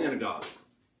 where's the synagogue?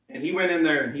 And he went in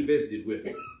there and he visited with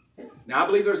them. Now, I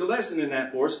believe there's a lesson in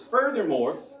that for us.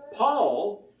 Furthermore,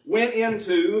 Paul went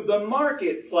into the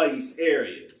marketplace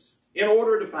areas in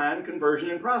order to find conversion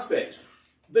and prospects.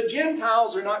 The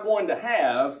Gentiles are not going to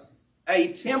have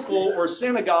a temple or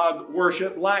synagogue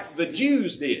worship like the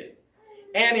Jews did.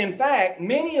 And in fact,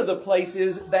 many of the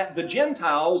places that the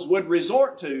Gentiles would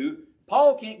resort to,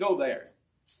 Paul can't go there.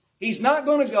 He's not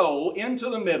going to go into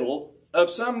the middle of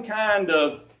some kind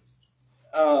of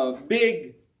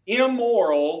big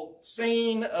immoral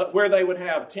scene where they would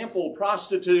have temple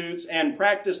prostitutes and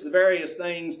practice the various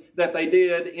things that they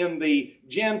did in the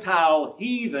Gentile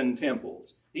heathen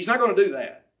temples. He's not going to do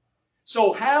that.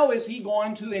 So how is he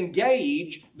going to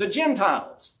engage the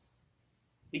Gentiles?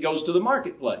 He goes to the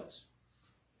marketplace.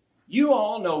 You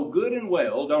all know good and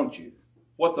well, don't you,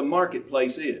 what the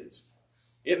marketplace is?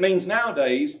 It means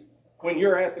nowadays when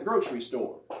you're at the grocery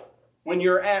store, when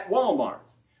you're at Walmart,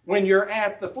 when you're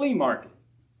at the flea market.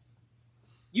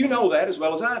 You know that as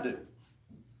well as I do.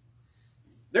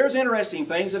 There's interesting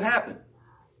things that happen.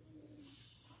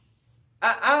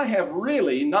 I have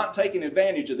really not taken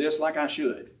advantage of this like I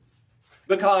should.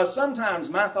 Because sometimes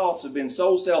my thoughts have been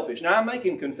so selfish. Now, I'm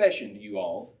making confession to you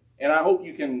all. And I hope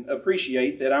you can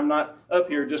appreciate that I'm not up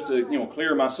here just to,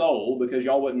 clear my soul because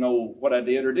y'all wouldn't know what I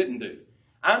did or didn't do.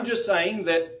 I'm just saying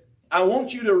that I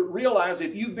want you to realize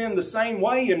if you've been the same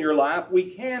way in your life, we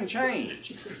can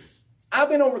change. I've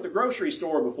been over at the grocery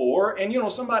store before and,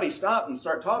 somebody stopped and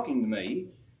started talking to me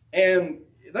and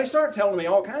they start telling me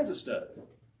all kinds of stuff.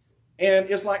 And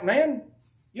it's like, man,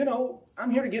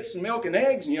 I'm here to get some milk and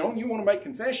eggs and, you want to make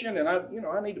confession and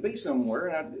I need to be somewhere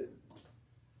and I did.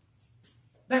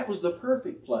 That was the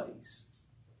perfect place.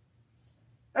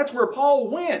 That's where Paul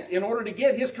went in order to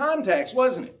get his contacts,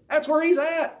 wasn't it? That's where he's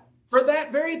at for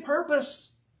that very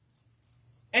purpose.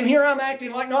 And here I'm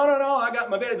acting like, no, I got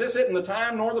my bed. This isn't the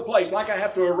time nor the place, like I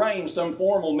have to arrange some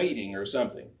formal meeting or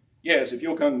something. Yes, if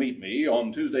you'll come meet me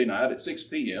on Tuesday night at 6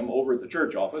 p.m. over at the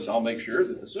church office, I'll make sure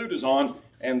that the suit is on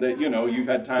and that, you've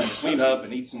had time to clean up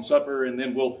and eat some supper, and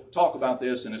then we'll talk about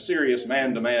this in a serious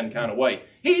man-to-man kind of way.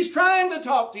 He's trying to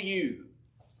talk to you.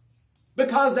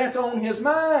 Because that's on his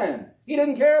mind. He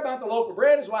didn't care about the loaf of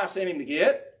bread his wife sent him to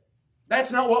get.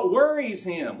 That's not what worries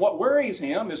him. What worries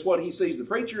him is what he sees the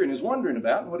preacher and is wondering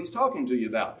about and what he's talking to you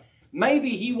about. Maybe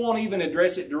he won't even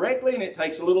address it directly, and it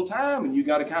takes a little time, and you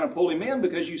got to kind of pull him in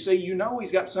because you see,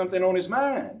 he's got something on his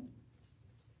mind.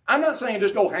 I'm not saying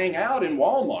just go hang out in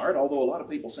Walmart, although a lot of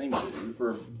people seem to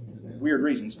for weird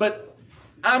reasons. But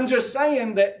I'm just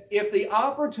saying that if the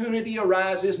opportunity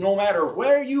arises, no matter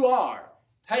where you are,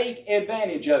 take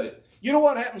advantage of it. You know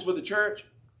what happens with the church?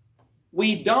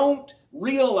 We don't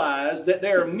realize that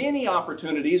there are many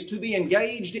opportunities to be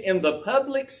engaged in the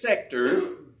public sector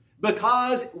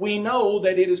because we know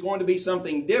that it is going to be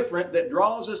something different that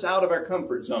draws us out of our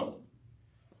comfort zone.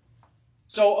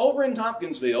 So over in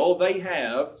Tompkinsville, they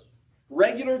have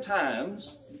regular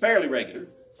times, fairly regular,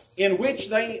 in which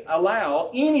they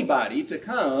allow anybody to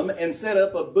come and set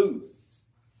up a booth.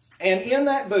 And in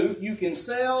that booth, you can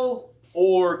sell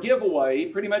or give away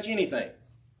pretty much anything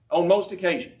on most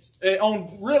occasions.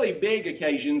 On really big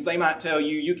occasions, they might tell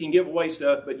you you can give away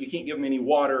stuff, but you can't give them any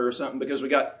water or something because we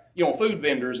got food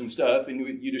vendors and stuff,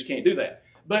 and you just can't do that.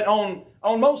 But on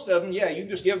most of them, yeah, you can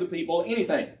just give the people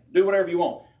anything. Do whatever you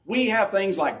want. We have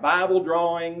things like Bible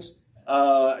drawings.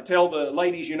 Tell the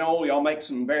ladies, we all make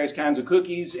some various kinds of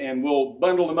cookies, and we'll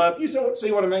bundle them up. You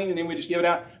see what I mean? And then we just give it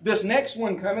out. This next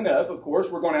one coming up, of course,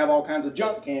 we're going to have all kinds of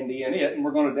junk candy in it, and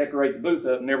we're going to decorate the booth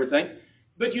up and everything.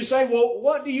 But you say, well,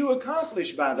 what do you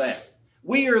accomplish by that?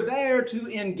 We are there to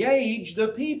engage the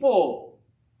people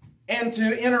and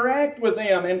to interact with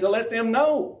them and to let them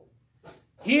know.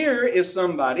 Here is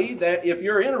somebody that if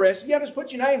you're interested, just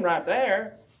put your name right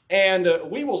there, and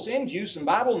we will send you some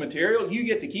Bible material. You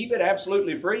get to keep it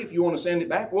absolutely free. If you want to send it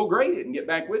back, we'll grade it and get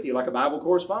back with you, like a Bible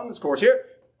correspondence course.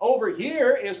 Over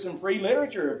here is some free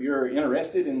literature if you're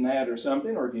interested in that or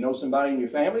something, or if you know somebody in your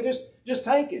family, just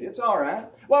take it. It's all right.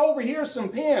 Well, over here is some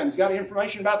pens. Got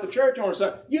information about the church on or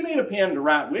something. You need a pen to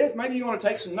write with. Maybe you want to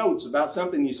take some notes about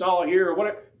something you saw here or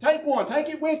whatever. Take one. Take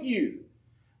it with you.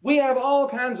 We have all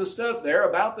kinds of stuff there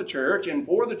about the church and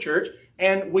for the church,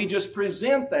 and we just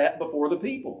present that before the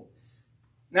people.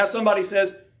 Now somebody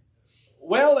says,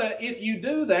 well, if you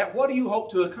do that, what do you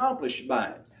hope to accomplish by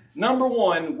it? Number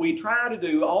one, we try to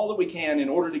do all that we can in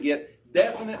order to get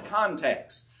definite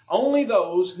contacts. Only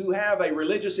those who have a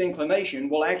religious inclination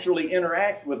will actually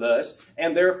interact with us,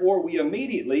 and therefore we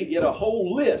immediately get a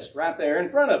whole list right there in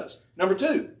front of us. Number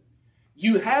two,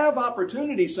 you have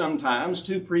opportunity sometimes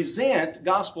to present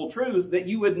gospel truth that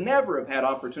you would never have had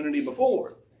opportunity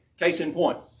before. Case in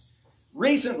point,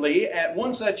 recently at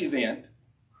one such event,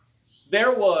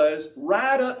 there was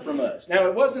right up from us. Now,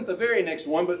 it wasn't the very next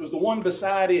one, but it was the one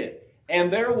beside it.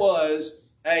 And there was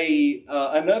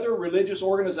another religious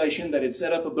organization that had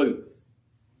set up a booth.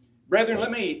 Brethren,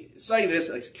 let me say this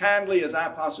as kindly as I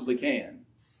possibly can.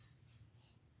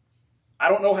 I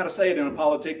don't know how to say it in a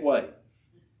politic way.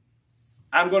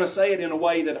 I'm going to say it in a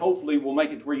way that hopefully will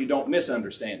make it to where you don't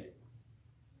misunderstand it.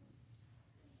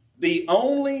 The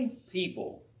only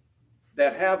people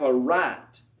that have a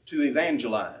right to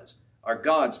evangelize are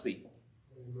God's people.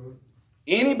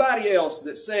 Anybody else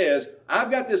that says,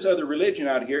 I've got this other religion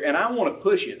out here and I want to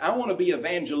push it. I want to be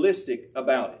evangelistic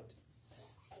about it.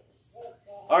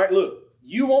 All right, look,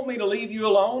 you want me to leave you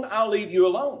alone? I'll leave you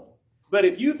alone. But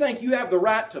if you think you have the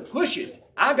right to push it,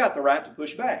 I've got the right to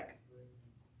push back.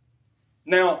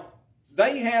 Now,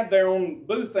 they had their own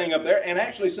booth thing up there, and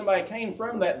actually somebody came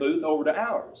from that booth over to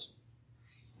ours.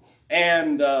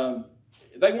 And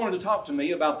they wanted to talk to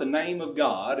me about the name of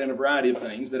God and a variety of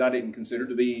things that I didn't consider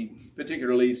to be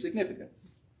particularly significant.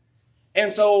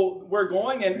 And so we're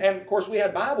going, and of course we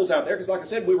had Bibles out there, because like I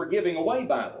said, we were giving away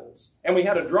Bibles. And we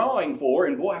had a drawing for,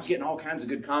 and boy, I was getting all kinds of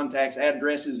good contacts,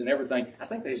 addresses, and everything. I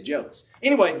think they was jealous.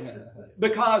 Anyway,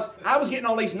 because I was getting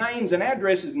all these names and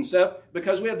addresses and stuff,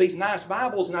 because we had these nice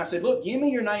Bibles, and I said, look, give me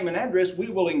your name and address. We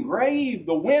will engrave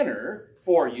the winner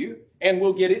for you, and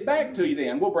we'll get it back to you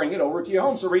then. We'll bring it over to your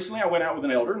home. So recently I went out with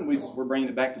an elder, and we were bringing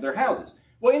it back to their houses.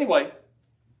 Well, anyway,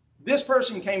 this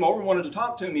person came over and wanted to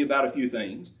talk to me about a few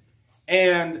things.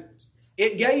 And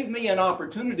it gave me an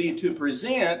opportunity to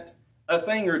present a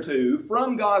thing or two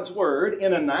from God's Word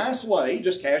in a nice way,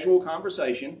 just casual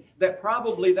conversation, that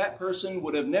probably that person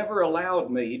would have never allowed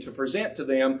me to present to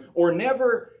them or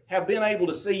never have been able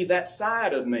to see that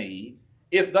side of me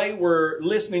if they were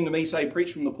listening to me, say,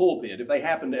 preach from the pulpit, if they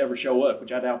happened to ever show up,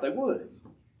 which I doubt they would.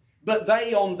 But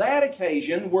they, on that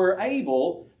occasion, were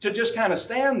able to just kind of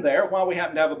stand there while we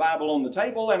happen to have a Bible on the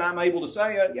table, and I'm able to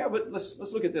say, yeah, but let's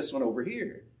look at this one over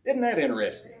here. Isn't that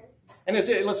interesting? And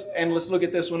let's look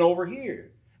at this one over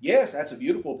here. Yes, that's a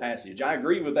beautiful passage. I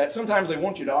agree with that. Sometimes they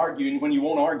want you to argue, and when you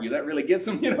won't argue, that really gets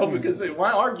them, because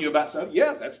why argue about something?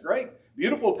 Yes, that's great.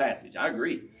 Beautiful passage. I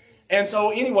agree. And so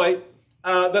anyway,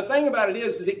 the thing about it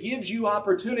is it gives you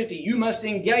opportunity. You must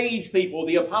engage people.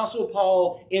 The Apostle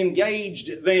Paul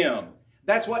engaged them.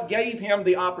 That's what gave him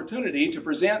the opportunity to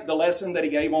present the lesson that he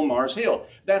gave on Mars Hill.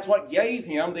 That's what gave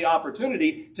him the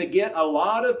opportunity to get a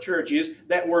lot of churches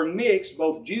that were mixed,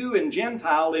 both Jew and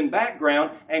Gentile in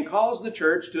background, and cause the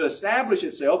church to establish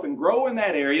itself and grow in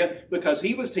that area, because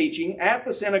he was teaching at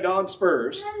the synagogues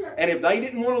first. And if they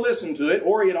didn't want to listen to it,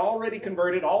 or he had already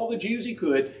converted all the Jews he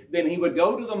could, then he would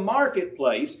go to the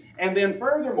marketplace. And then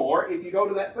furthermore, if you go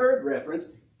to that third reference,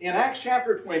 in Acts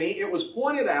chapter 20, it was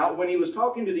pointed out when he was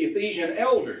talking to the Ephesian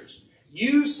elders,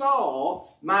 you saw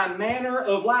my manner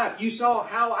of life. You saw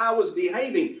how I was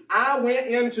behaving. I went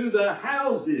into the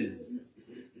houses.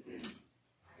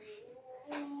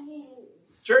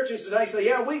 Churches today say,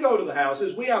 yeah, we go to the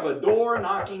houses. We have a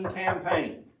door-knocking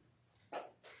campaign.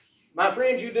 My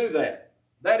friends, you do that.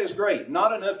 That is great.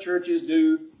 Not enough churches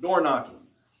do door-knocking.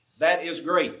 That is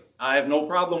great. I have no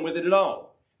problem with it at all.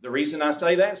 The reason I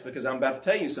say that is because I'm about to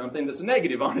tell you something that's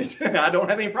negative on it. I don't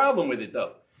have any problem with it,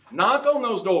 though. Knock on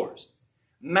those doors.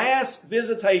 Mass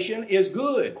visitation is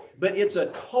good, but it's a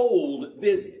cold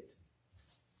visit.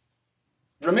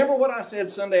 Remember what I said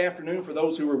Sunday afternoon for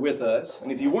those who were with us?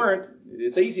 And if you weren't,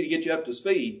 it's easy to get you up to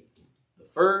speed. The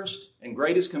first and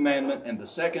greatest commandment and the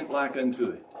second like unto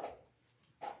it.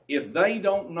 If they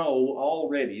don't know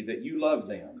already that you love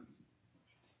them,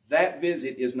 that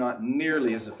visit is not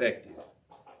nearly as effective.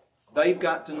 They've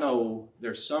got to know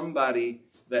there's somebody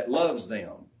that loves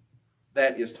them,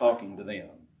 that is talking to them,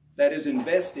 that is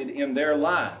invested in their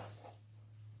life,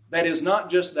 that is not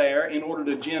just there in order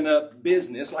to gin up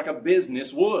business like a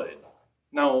business would.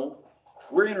 No,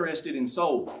 we're interested in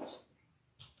souls.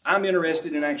 I'm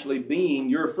interested in actually being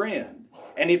your friend.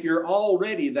 And if you're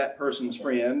already that person's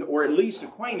friend, or at least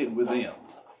acquainted with them,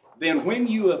 then when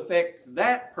you affect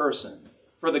that person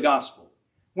for the gospel,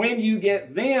 when you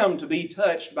get them to be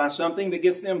touched by something that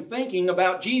gets them thinking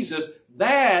about Jesus,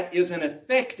 that is an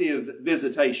effective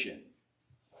visitation.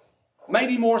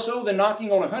 Maybe more so than knocking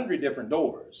on 100 different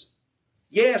doors.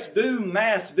 Yes, do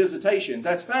mass visitations.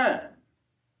 That's fine.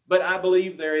 But I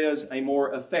believe there is a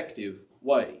more effective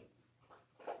way.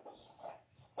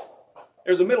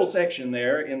 There's a middle section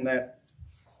there in that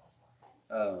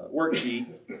worksheet.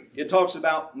 It talks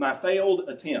about my failed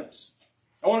attempts.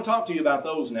 I want to talk to you about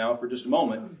those now for just a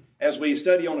moment as we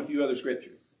study on a few other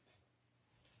scriptures.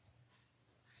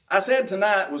 I said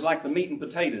tonight was like the meat and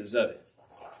potatoes of it.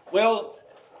 Well,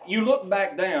 you look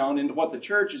back down into what the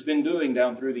church has been doing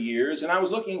down through the years, and I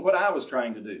was looking at what I was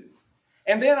trying to do.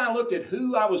 And then I looked at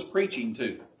who I was preaching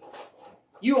to.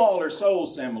 You all are so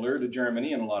similar to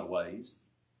Germany in a lot of ways.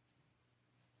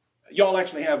 Y'all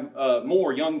actually have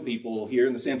more young people here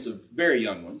in the sense of very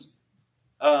young ones.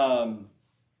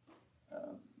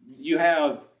 You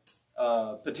have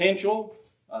potential.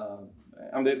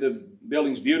 The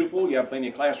building's beautiful. You have plenty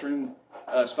of classroom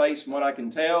space from what I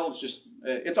can tell.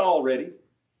 It's all ready.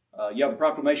 You have the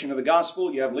proclamation of the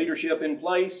gospel. You have leadership in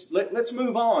place. Let's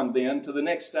move on then to the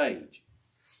next stage.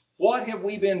 What have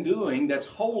we been doing that's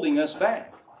holding us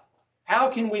back? How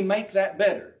can we make that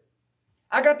better?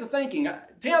 I got to thinking,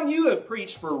 Tim, you have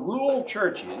preached for rural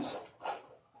churches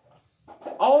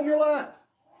all your life.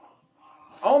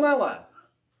 All my life.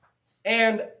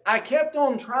 And I kept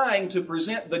on trying to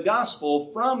present the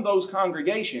gospel from those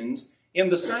congregations in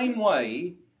the same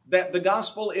way that the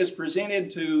gospel is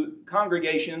presented to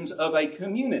congregations of a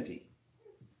community.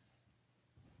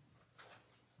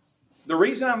 The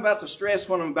reason I'm about to stress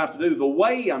what I'm about to do, the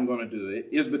way I'm going to do it,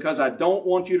 is because I don't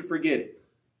want you to forget it.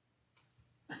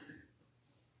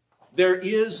 There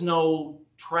is no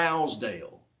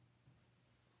Trousdale.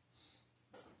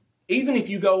 Even if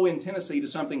you go in Tennessee to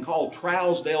something called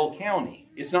Trousdale County,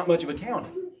 it's not much of a county.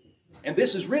 And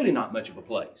this is really not much of a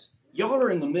place. Y'all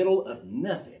are in the middle of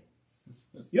nothing.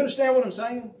 You understand what I'm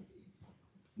saying?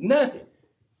 Nothing.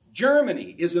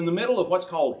 Germany is in the middle of what's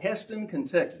called Heston,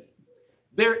 Kentucky.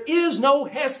 There is no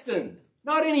Heston.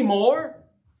 Not anymore.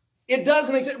 It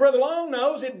doesn't exist. Brother Long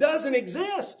knows it doesn't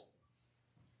exist.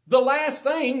 The last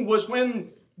thing was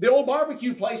when the old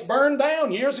barbecue place burned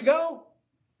down years ago.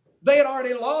 They had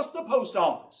already lost the post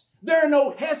office. There are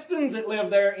no Hestons that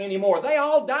live there anymore. They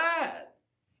all died.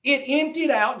 It emptied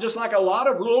out just like a lot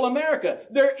of rural America.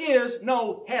 There is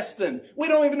no Heston. We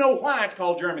don't even know why it's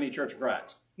called Germany Church of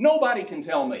Christ. Nobody can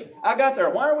tell me. I got there.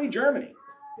 Why are we Germany?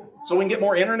 So we can get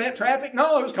more internet traffic?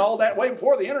 No, it was called that way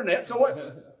before the internet. So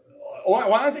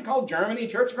why is it called Germany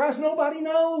Church of Christ? Nobody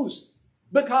knows.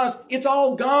 Because it's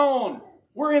all gone.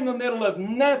 We're in the middle of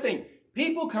nothing.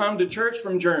 People come to church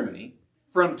from Germany,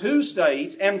 from 2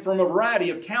 states, and from a variety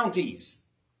of counties.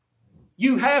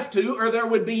 You have to, or there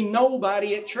would be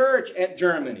nobody at church at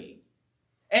Germany.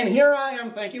 And here I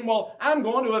am thinking, well, I'm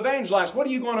going to evangelize. What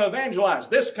are you going to evangelize?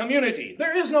 This community.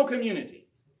 There is no community.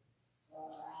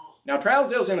 Now,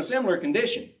 Trousdale's in a similar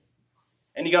condition.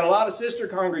 And you got a lot of sister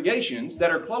congregations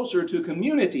that are closer to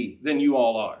community than you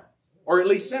all are, or at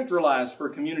least centralized for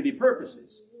community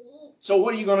purposes. So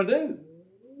what are you going to do?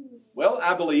 Well,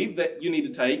 I believe that you need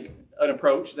to take an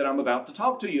approach that I'm about to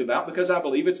talk to you about, because I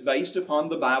believe it's based upon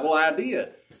the Bible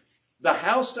idea. The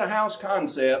house-to-house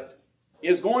concept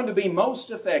is going to be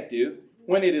most effective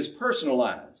when it is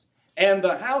personalized. And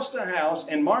the house-to-house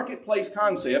and marketplace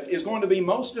concept is going to be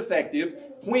most effective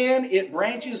when it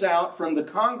branches out from the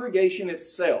congregation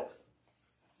itself.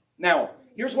 Now,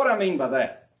 here's what I mean by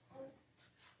that.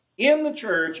 In the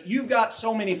church, you've got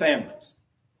so many families.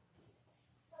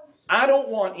 I don't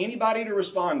want anybody to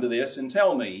respond to this and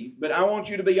tell me, but I want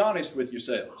you to be honest with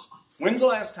yourselves. When's the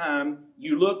last time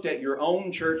you looked at your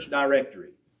own church directory?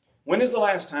 When is the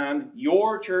last time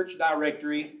your church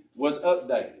directory was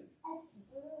updated?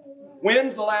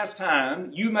 When's the last time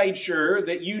you made sure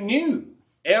that you knew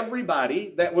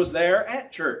everybody that was there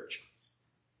at church?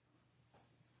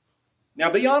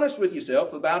 Now be honest with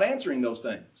yourself about answering those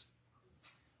things.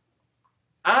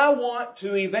 I want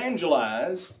to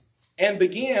evangelize and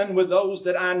begin with those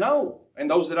that I know and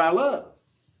those that I love.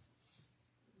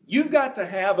 You've got to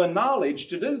have a knowledge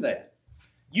to do that.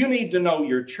 You need to know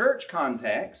your church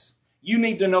contacts. You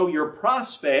need to know your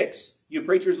prospects. You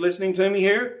preachers listening to me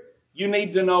here, you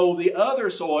need to know the other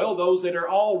soil, those that are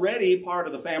already part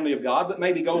of the family of God, but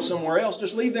maybe go somewhere else.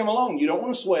 Just leave them alone. You don't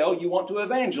want to swell. You want to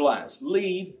evangelize.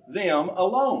 Leave them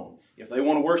alone. If they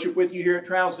want to worship with you here at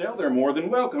Trousdale, they're more than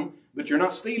welcome, but you're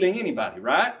not stealing anybody,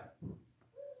 right?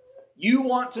 You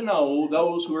want to know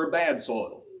those who are bad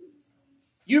soil.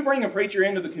 You bring a preacher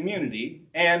into the community,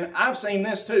 and I've seen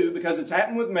this too, because it's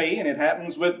happened with me, and it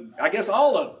happens with, I guess,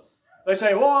 all of them. They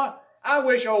say, well, I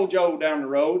wish old Joe down the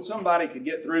road, somebody could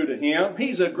get through to him.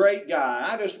 He's a great guy.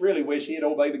 I just really wish he'd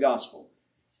obey the gospel.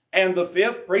 And the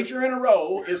 5th preacher in a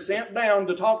row is sent down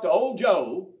to talk to old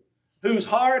Joe, whose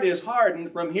heart is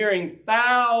hardened from hearing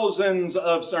thousands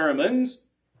of sermons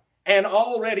and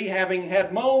already having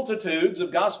had multitudes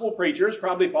of gospel preachers,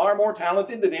 probably far more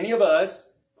talented than any of us,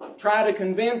 try to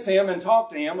convince him and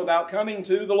talk to him about coming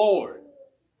to the Lord.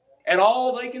 And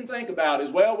all they can think about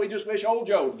is, well, we just wish old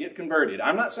Joe would get converted.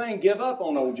 I'm not saying give up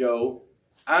on old Joe.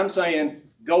 I'm saying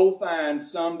go find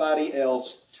somebody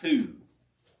else too.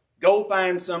 Go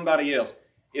find somebody else.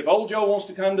 If old Joe wants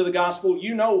to come to the gospel,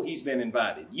 you know he's been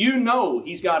invited. You know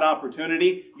he's got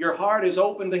opportunity. Your heart is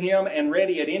open to him and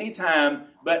ready at any time,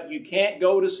 but you can't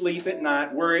go to sleep at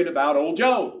night worried about old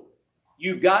Joe.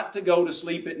 You've got to go to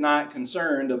sleep at night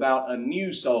concerned about a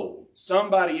new soul,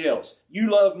 somebody else.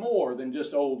 You love more than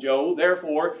just old Joe.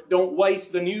 Therefore, don't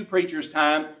waste the new preacher's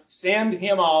time. Send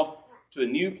him off to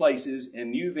new places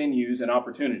and new venues and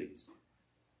opportunities.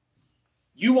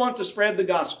 You want to spread the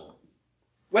gospel.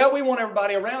 Well, we want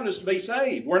everybody around us to be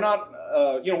saved. We're not,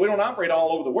 we don't operate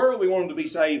all over the world. We want them to be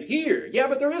saved here. Yeah,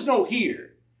 but there is no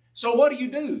here. So what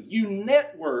do? You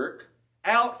network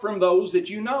out from those that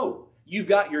you know. You've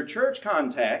got your church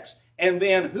contacts, and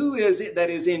then who is it that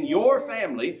is in your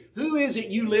family? Who is it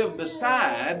you live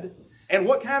beside? And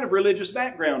what kind of religious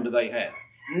background do they have?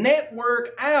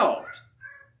 Network out.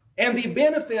 And the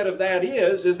benefit of that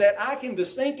is that I can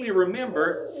distinctly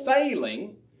remember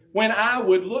failing when I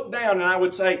would look down and I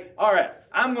would say, all right,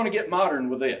 I'm going to get modern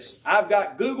with this. I've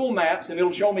got Google Maps, and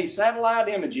it'll show me satellite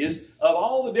images of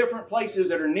all the different places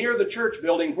that are near the church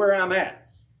building where I'm at.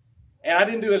 And I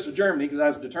didn't do this with Germany because I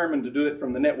was determined to do it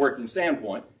from the networking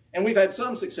standpoint. And we've had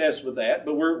some success with that,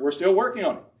 but we're still working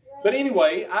on it. But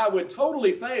anyway, I would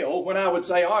totally fail when I would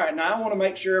say, all right, now I want to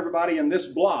make sure everybody in this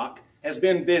block has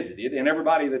been visited, and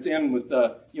everybody that's in with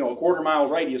a quarter-mile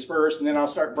radius first, and then I'll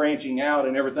start branching out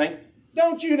and everything.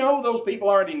 Don't you know those people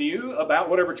already knew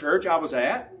about whatever church I was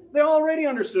at? They already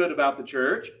understood about the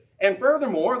church. And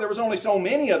furthermore, there was only so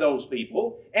many of those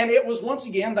people, and it was once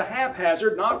again the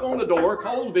haphazard, knock on the door,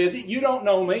 cold visit. You don't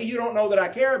know me. You don't know that I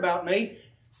care about me.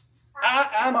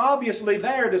 I'm obviously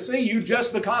there to see you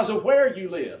just because of where you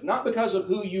live, not because of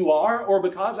who you are or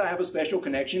because I have a special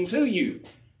connection to you.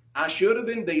 I should have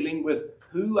been dealing with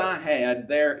who I had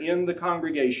there in the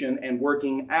congregation and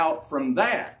working out from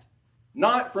that,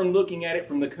 not from looking at it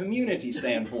from the community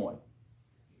standpoint.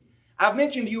 I've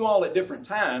mentioned to you all at different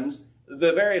times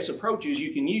the various approaches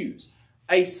you can use.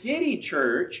 A city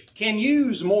church can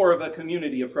use more of a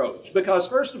community approach because,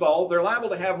 first of all, they're liable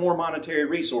to have more monetary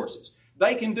resources.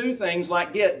 They can do things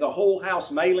like get the whole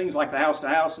house mailings, like the house to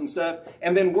house and stuff,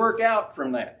 and then work out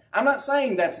from that. I'm not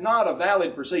saying that's not a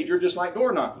valid procedure, just like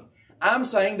door knocking. I'm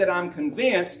saying that I'm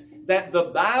convinced that the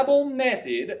Bible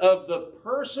method of the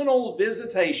personal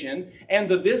visitation and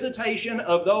the visitation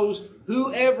of those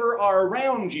whoever are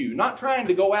around you, not trying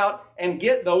to go out and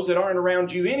get those that aren't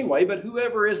around you anyway, but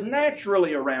whoever is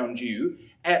naturally around you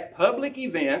at public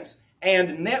events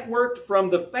and networked from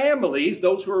the families,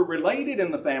 those who are related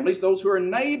in the families, those who are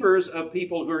neighbors of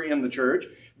people who are in the church,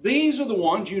 these are the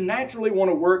ones you naturally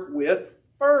want to work with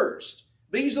first.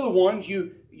 These are the ones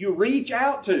you reach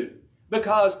out to,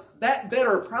 because that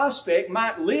better prospect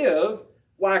might live,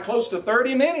 close to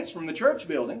 30 minutes from the church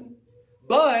building,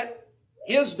 but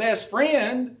his best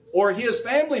friend or his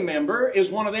family member is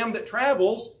one of them that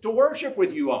travels to worship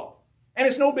with you all. And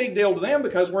it's no big deal to them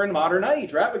because we're in modern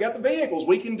age, right? We got the vehicles.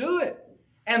 We can do it.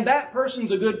 And that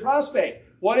person's a good prospect.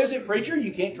 What is it, preacher?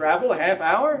 You can't travel a half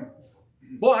hour?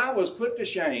 Boy, I was put to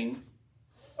shame.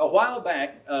 A while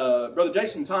back, Brother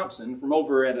Jason Thompson from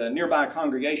over at a nearby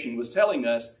congregation was telling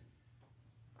us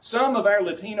some of our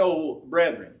Latino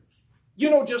brethren,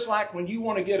 just like when you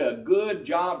want to get a good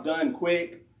job done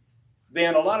quick,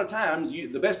 then a lot of times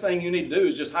the best thing you need to do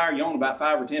is just hire your own about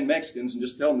 5 or 10 Mexicans and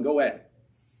just tell them to go at it.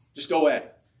 Just go at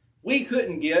it. We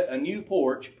couldn't get a new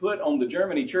porch put on the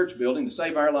Germany church building to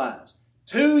save our lives.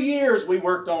 2 years we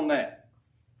worked on that.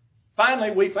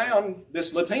 Finally, we found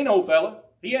this Latino fella.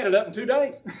 He had it up in 2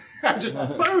 days.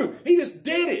 Boom, he just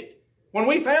did it. When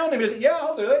we found him, he said, yeah,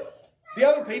 I'll do it. The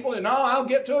other people said, no, I'll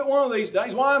get to it one of these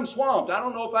days. Well, I'm swamped. I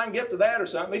don't know if I can get to that or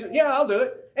something. He said, yeah, I'll do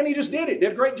it. And he just did it.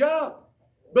 Did a great job.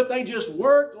 But they just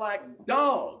worked like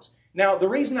dogs. Now, the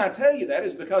reason I tell you that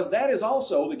is because that is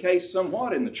also the case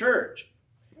somewhat in the church.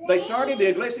 They started the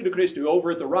Iglesia de Cristo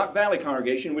over at the Rock Valley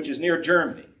congregation, which is near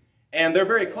Germany. And they're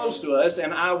very close to us,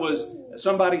 and I was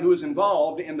somebody who was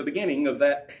involved in the beginning of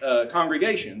that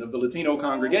congregation, of the Latino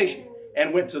congregation,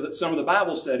 and went to some of the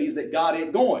Bible studies that got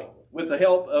it going with the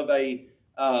help of a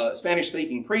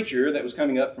Spanish-speaking preacher that was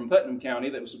coming up from Putnam County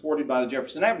that was supported by the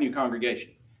Jefferson Avenue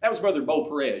congregation. That was Brother Bo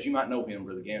Perez. You might know him,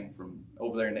 Brother Gann, from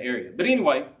over there in the area. But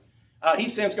anyway,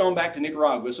 he's since gone back to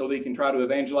Nicaragua so that he can try to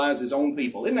evangelize his own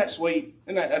people. Isn't that sweet?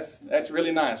 That's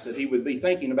really nice that he would be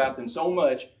thinking about them so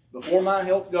much. Before my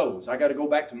health goes, I got to go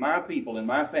back to my people and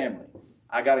my family.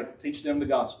 I got to teach them the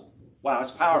gospel. Wow,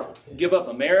 that's powerful. Give up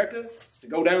America to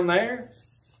go down there.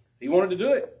 He wanted to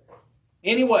do it.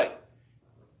 Anyway,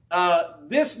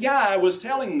 this guy was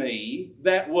telling me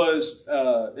that was,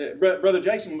 Brother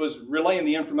Jason was relaying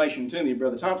the information to me,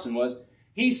 Brother Thompson was.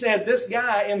 He said this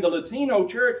guy in the Latino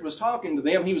church was talking to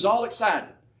them. He was all excited.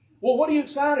 Well, what are you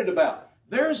excited about?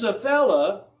 There's a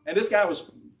fella, and this guy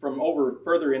was from over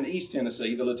further in East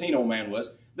Tennessee, the Latino man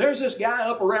was. There's this guy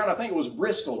up around, I think it was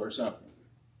Bristol or something.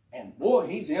 And boy,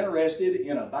 he's interested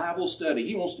in a Bible study.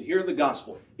 He wants to hear the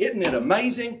gospel. Isn't it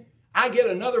amazing? I get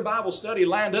another Bible study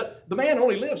lined up. The man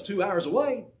only lives 2 hours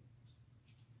away.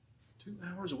 2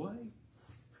 hours away?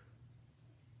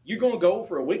 You going to go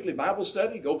for a weekly Bible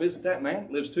study, go visit that man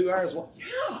who lives 2 hours away?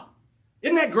 Yeah.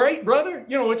 Isn't that great, brother?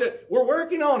 We're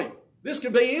working on him. This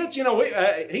could be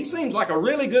it. He seems like a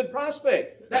really good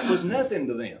prospect. That was nothing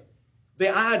to them.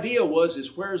 The idea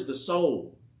is where's the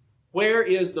soul? Where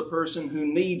is the person who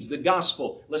needs the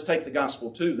gospel? Let's take the gospel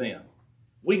to them.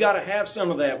 We got to have some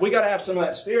of that. We got to have some of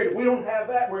that spirit. If we don't have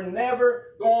that, we're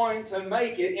never going to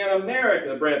make it in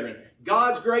America, brethren.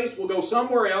 God's grace will go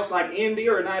somewhere else, like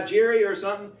India or Nigeria or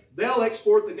something. They'll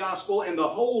export the gospel, and the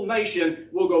whole nation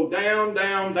will go down,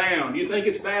 down, down. You think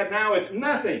it's bad now? It's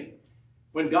nothing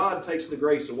when God takes the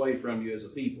grace away from you as a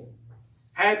people.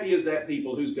 Happy is that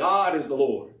people whose God is the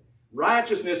Lord.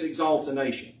 Righteousness exalts a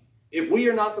nation. If we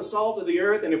are not the salt of the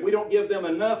earth, and if we don't give them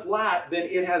enough light, then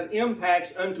it has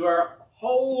impacts unto our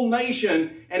whole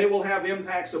nation, and it will have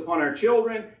impacts upon our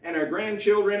children and our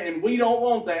grandchildren, and we don't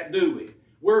want that, do we?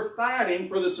 We're fighting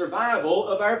for the survival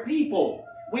of our people.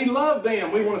 We love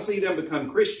them. We want to see them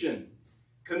become Christian.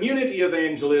 Community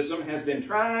evangelism has been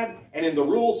tried, and in the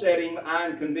rural setting,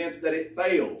 I'm convinced that it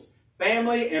fails.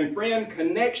 Family and friend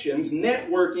connections,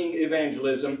 networking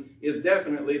evangelism is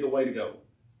definitely the way to go.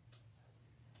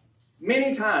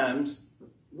 Many times,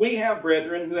 we have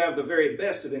brethren who have the very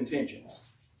best of intentions.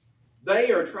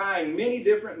 They are trying many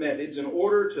different methods in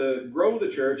order to grow the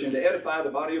church and to edify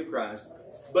the body of Christ,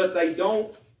 but they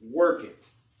don't work it.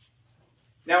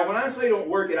 Now, when I say don't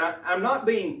work it, I'm not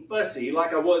being fussy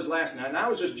like I was last night, and I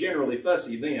was just generally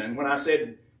fussy then when I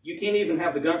said you can't even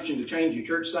have the gumption to change your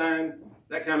church sign,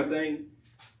 that kind of thing.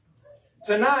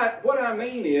 Tonight, what I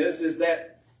mean is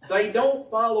that they don't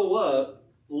follow up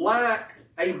like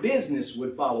a business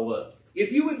would follow up.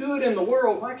 If you would do it in the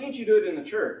world, why can't you do it in the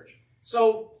church?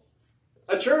 So,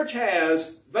 a church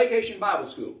has Vacation Bible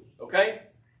School, okay?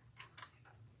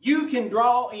 You can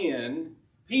draw in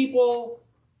people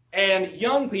and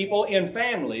young people in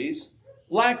families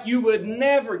like you would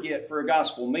never get for a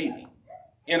gospel meeting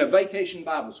in a Vacation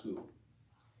Bible School.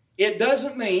 It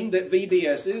doesn't mean that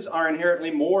VBSs are inherently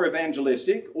more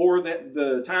evangelistic or that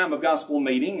the time of gospel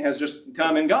meeting has just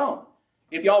come and gone.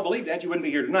 If y'all believe that, you wouldn't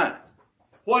be here tonight.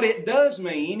 What it does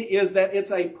mean is that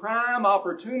it's a prime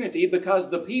opportunity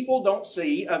because the people don't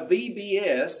see a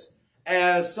VBS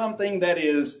as something that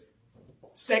is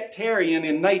sectarian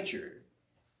in nature.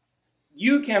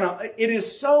 It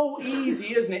is so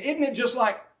easy, isn't it? Isn't it just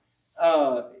like,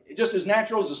 just as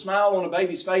natural as a smile on a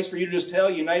baby's face for you to just tell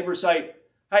your neighbor, say,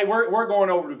 hey, we're going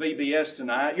over to VBS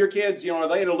tonight. Your kids, are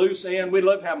they at a loose end? We'd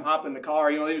love to have them hop in the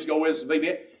car. They just go with us to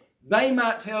VBS. They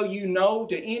might tell you no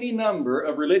to any number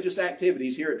of religious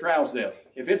activities here at Trousdale.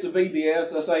 If it's a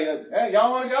VBS, they'll say, hey, y'all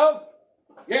want to go?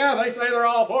 Yeah, they say they're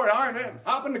all for it. All right,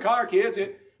 hop in the car, kids.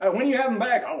 When you have them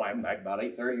back? Oh, I have them back about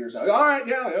 8:30 or so. All right,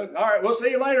 yeah, all right, we'll see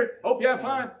you later. Hope you have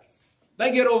fun.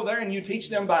 They get over there and you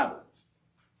teach them Bible.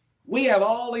 We have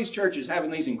all these churches having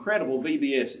these incredible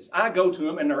VBSs. I go to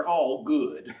them and they're all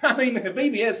good. I mean,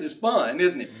 VBS is fun,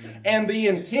 isn't it? And the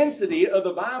intensity of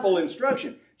the Bible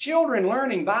instruction. Children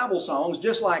learning Bible songs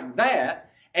just like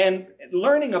that and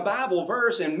learning a Bible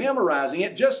verse and memorizing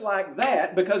it just like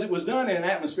that because it was done in an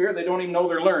atmosphere they don't even know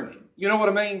they're learning. You know what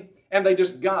I mean? And they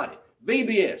just got it.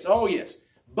 VBS, oh yes.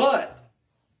 But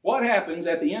what happens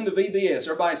at the end of VBS?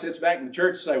 Everybody sits back in the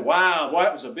church and say, wow,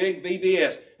 that was a big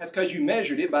VBS. That's because you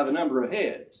measured it by the number of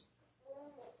heads.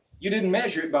 You didn't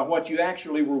measure it by what you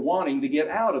actually were wanting to get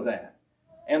out of that.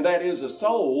 And that is a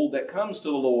soul that comes to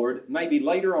the Lord maybe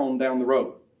later on down the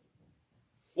road.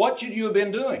 What should you have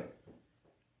been doing?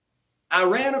 I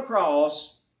ran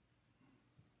across,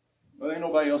 well, ain't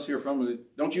nobody else here from,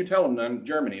 don't you tell them none,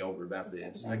 Germany over about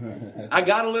this. I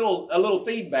got a little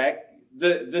feedback.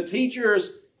 The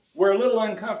teachers were a little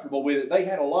uncomfortable with it. They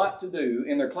had a lot to do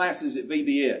in their classes at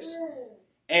VBS.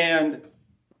 And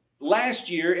last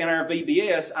year in our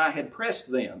VBS, I had pressed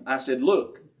them. I said,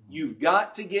 look, you've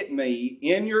got to get me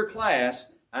in your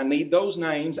class. I need those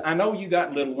names. I know you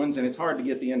got little ones and it's hard to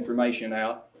get the information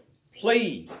out.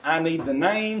 Please, I need the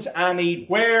names. I need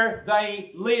where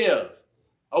they live.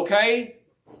 Okay?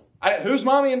 Who's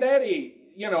mommy and daddy,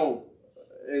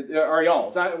 are y'all?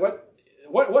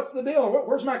 What's the deal?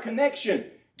 Where's my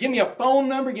connection? Give me a phone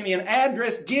number. Give me an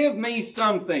address. Give me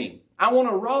something. I want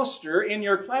a roster in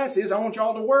your classes. I want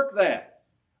y'all to work that.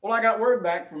 Well, I got word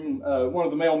back from one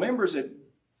of the male members and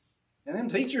them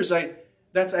teachers say,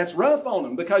 that's rough on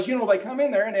them because, they come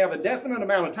in there and they have a definite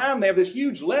amount of time. They have this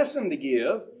huge lesson to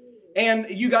give. And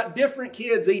you got different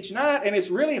kids each night, and it's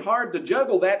really hard to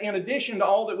juggle that in addition to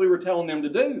all that we were telling them to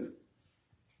do.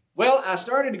 Well, I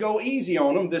started to go easy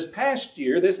on them this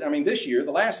year,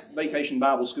 the last Vacation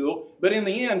Bible School, but in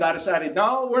the end I decided,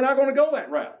 no, we're not going to go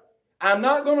that route. I'm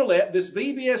not going to let this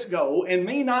VBS go and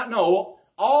me not know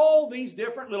all these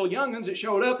different little young'uns that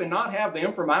showed up and not have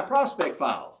them for my prospect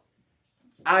file.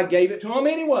 I gave it to them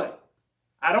anyway.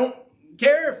 I don't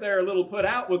care if they're a little put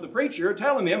out with the preacher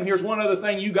telling them, here's one other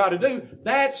thing you got to do.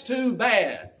 That's too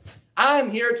bad. I'm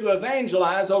here to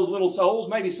evangelize those little souls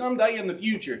maybe someday in the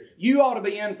future. You ought to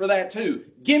be in for that too.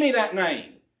 Give me that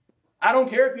name. I don't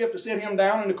care if you have to sit him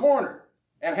down in the corner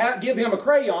and give him a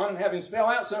crayon and have him spell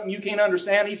out something you can't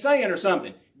understand he's saying or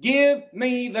something. Give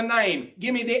me the name.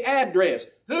 Give me the address.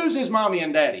 Who's his mommy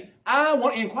and daddy?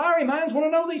 Inquiry minds want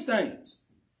to know these things.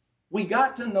 We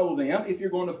got to know them if you're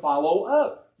going to follow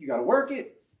up. You got to work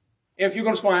it. If you're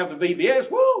going to have the VBS,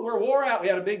 we're wore out. We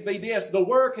had a big VBS. The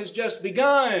work has just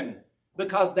begun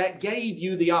because that gave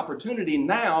you the opportunity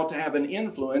now to have an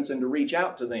influence and to reach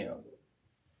out to them.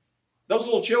 Those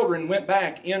little children went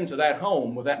back into that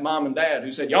home with that mom and dad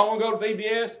who said, y'all want to go to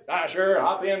VBS? Ah, sure,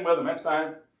 hop in with them. That's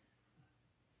fine.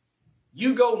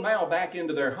 You go now back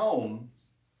into their home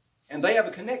and they have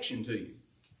a connection to you.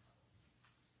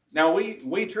 Now,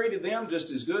 we treated them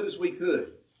just as good as we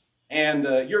could. And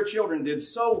your children did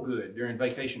so good during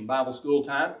Vacation Bible School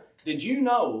time. Did you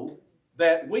know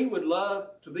that we would love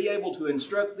to be able to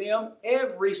instruct them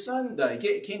every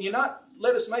Sunday? Can you not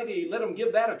let them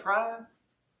give that a try?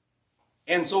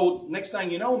 And so next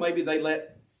thing you know, maybe they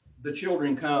let the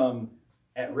children come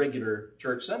at regular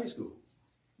church Sunday school.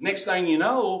 Next thing you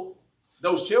know,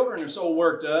 those children are so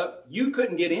worked up, you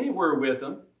couldn't get anywhere with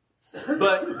them.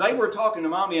 But they were talking to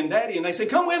mommy and daddy and they said,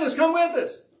 come with us, come with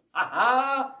us.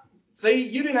 Ha-ha. See,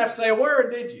 you didn't have to say a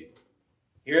word, did you?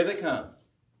 Here they come.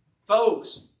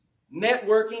 Folks,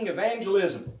 networking,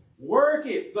 evangelism. Work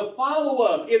it. The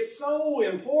follow-up. It's so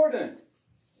important.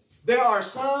 There are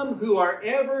some who are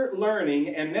ever learning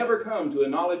and never come to a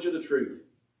knowledge of the truth.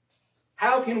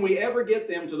 How can we ever get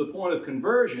them to the point of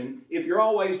conversion if you're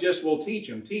always just, well, teach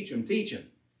them, teach them, teach them?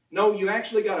 No, you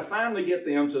actually got to finally get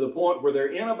them to the point where they're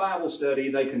in a Bible study,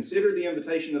 they consider the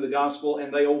invitation of the gospel,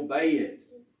 and they obey it.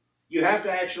 You have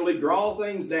to actually draw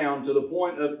things down to the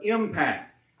point of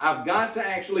impact. I've got to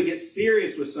actually get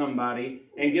serious with somebody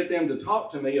and get them to talk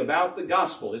to me about the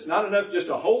gospel. It's not enough just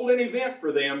to hold an event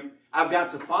for them. I've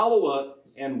got to follow up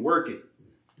and work it.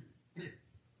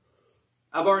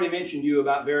 I've already mentioned to you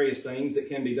about various things that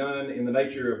can be done in the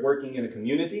nature of working in a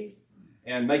community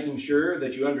and making sure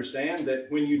that you understand that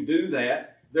when you do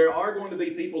that, there are going to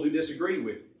be people who disagree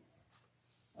with you.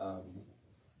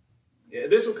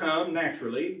 This will come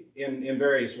naturally in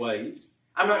various ways.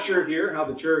 I'm not sure here how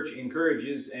the church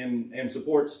encourages and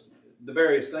supports the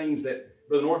various things that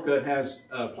Brother Northcutt has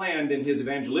planned in his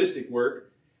evangelistic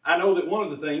work. I know that one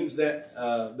of the things that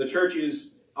the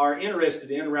churches are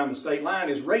interested in around the state line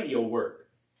is radio work.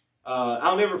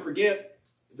 I'll never forget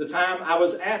the time I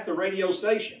was at the radio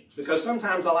station, because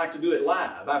sometimes I like to do it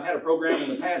live. I've had a program in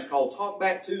the past called Talk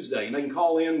Back Tuesday, and they can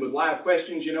call in with live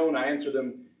questions, you know, and I answer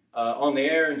them on the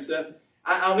air and stuff.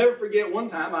 I'll never forget one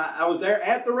time I was there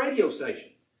at the radio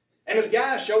station, and this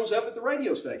guy shows up at the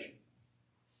radio station,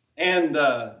 and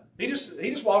he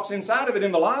just walks inside of it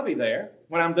in the lobby there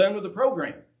when I'm done with the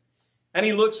program, and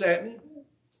he looks at me,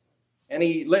 and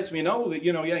he lets me know that,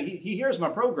 you know, yeah, he hears my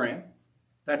program.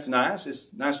 That's nice.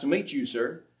 It's nice to meet you,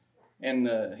 sir. And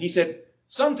he said,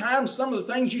 sometimes some of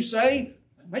the things you say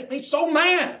make me so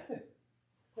mad.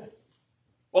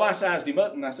 Well, I sized him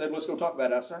up and I said, let's go talk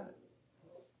about it outside.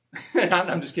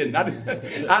 I'm just kidding. I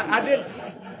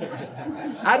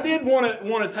did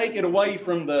want to take it away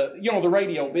from the, you know, the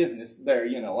radio business there,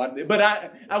 you know. But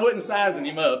I wasn't sizing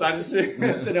him up. I just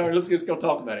said, no, let's just go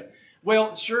talk about it.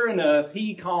 Well, sure enough,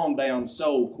 he calmed down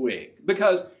so quick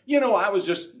because, you know, I was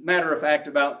just matter of fact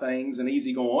about things and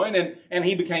easygoing, and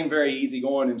he became very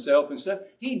easygoing himself and stuff.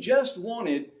 He just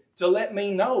wanted to let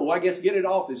me know, I guess get it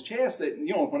off his chest that,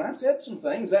 you know, when I said some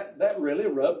things, that really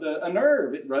rubbed a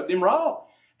nerve. It rubbed him raw.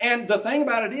 And the thing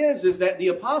about it is that the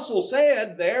apostle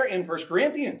said there in 1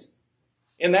 Corinthians,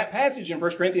 in that passage in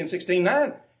 1 Corinthians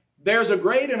 16:9, there's a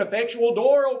great and effectual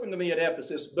door open to me at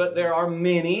Ephesus, but there are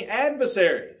many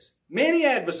adversaries. Many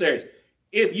adversaries.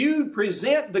 If you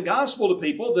present the gospel to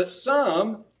people that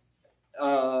some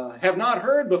have not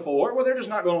heard before, well, they're just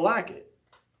not going to like it.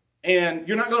 And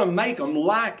you're not going to make them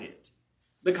like it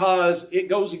because it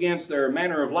goes against their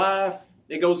manner of life.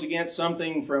 It goes against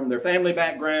something from their family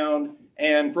background.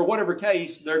 And for whatever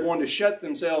case, they're going to shut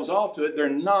themselves off to it. They're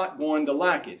not going to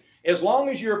like it. As long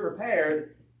as you're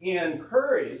prepared in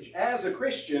courage as a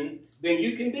Christian, then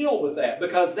you can deal with that,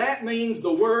 because that means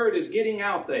the word is getting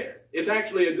out there. It's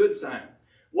actually a good sign.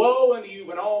 Woe unto you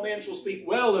when all men shall speak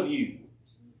well of you,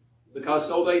 because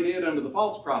so they did unto the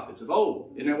false prophets of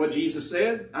old. Isn't that what Jesus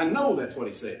said? I know that's what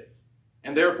he said.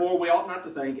 And therefore we ought not to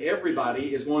think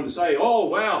everybody is going to say, oh,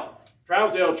 well,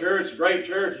 Trousdale Church, great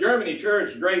church, Germany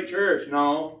Church, great church.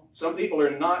 No, some people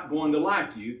are not going to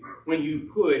like you when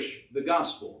you push the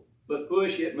gospel, but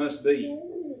push it must be.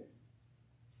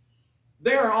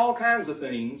 There are all kinds of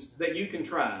things that you can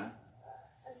try.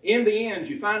 In the end,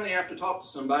 you finally have to talk to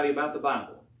somebody about the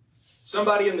Bible.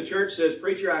 Somebody in the church says,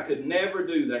 preacher, I could never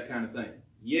do that kind of thing.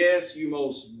 Yes, you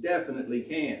most definitely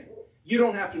can. You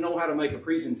don't have to know how to make a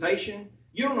presentation.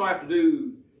 You don't know how to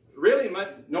do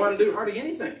hardly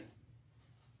anything.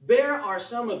 There are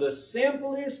some of the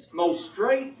simplest, most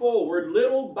straightforward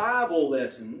little Bible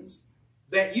lessons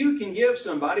that you can give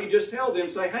somebody. Just tell them,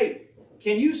 say, hey,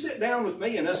 can you sit down with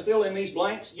me and us fill in these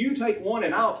blanks? You take one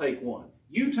and I'll take one.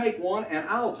 You take one and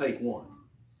I'll take one.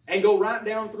 And go right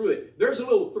down through it. There's a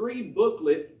little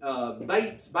 3-booklet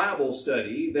Bates Bible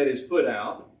study that is put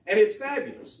out, and it's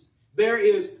fabulous. There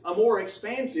is a more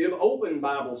expansive open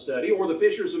Bible study, or the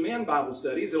Fishers of Men Bible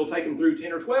studies. It'll take them through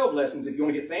 10 or 12 lessons if you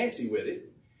want to get fancy with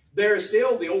it. There is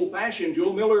still the old-fashioned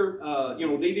Joel Miller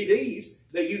DVDs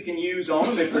that you can use on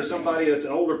them if there's somebody that's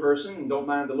an older person and don't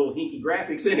mind the little hinky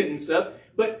graphics in it and stuff.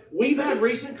 But we've had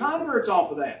recent converts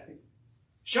off of that.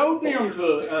 Showed them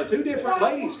to 2 different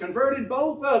ladies, converted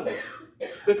both of them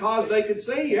because they could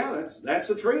see, yeah, that's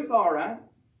the truth, all right.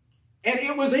 And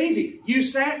it was easy. You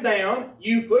sat down,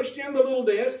 you pushed in the little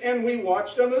disc, and we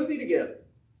watched a movie together.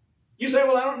 You say,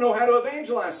 well, I don't know how to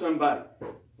evangelize somebody.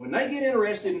 When they get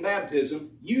interested in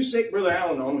baptism, you sick Brother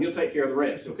Allen on them, he'll take care of the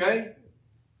rest, okay?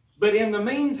 But in the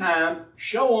meantime,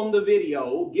 show them the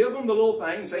video, give them the little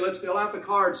thing, and say, let's fill out the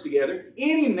cards together.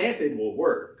 Any method will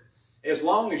work as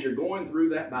long as you're going through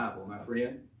that Bible, my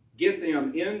friend. Get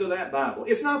them into that Bible.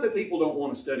 It's not that people don't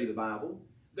want to study the Bible.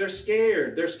 They're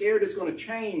scared. They're scared it's going to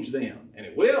change them, and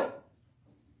it will.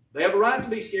 They have a right to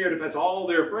be scared if that's all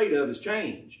they're afraid of is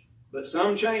change. But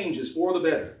some change is for the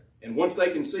better. And once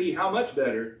they can see how much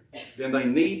better, then they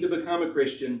need to become a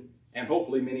Christian, and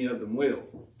hopefully many of them will.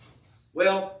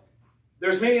 Well,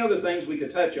 there's many other things we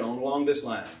could touch on along this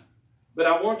line. But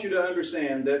I want you to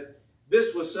understand that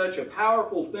this was such a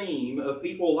powerful theme of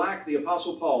people like the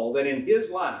Apostle Paul that in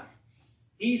his life,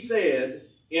 he said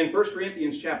in 1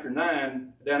 Corinthians chapter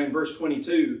 9, down in verse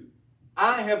 22,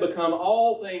 I have become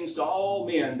all things to all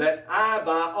men, that I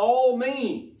by all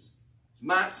means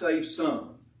might save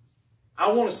some.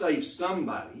 I want to save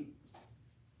somebody.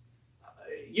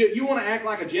 You want to act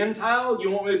like a Gentile? You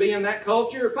want me to be in that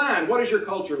culture? Fine. What is your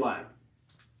culture like?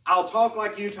 I'll talk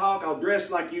like you talk. I'll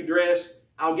dress like you dress.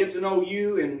 I'll get to know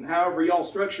you and however y'all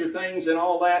structure things and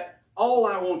all that. All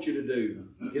I want you to do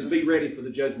is be ready for the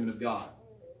judgment of God.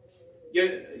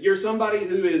 You're somebody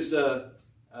who is, out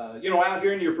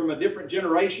here and you're from a different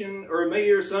generation or me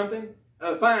or something.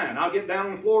 Fine, I'll get down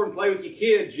on the floor and play with your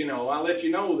kids. I'll let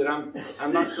you know that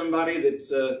I'm not somebody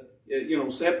that's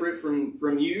separate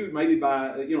from you, maybe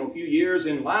by a few years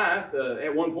in life.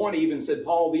 At one point, he even said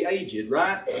Paul the aged,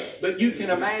 right? But you can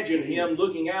imagine him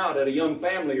looking out at a young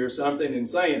family or something and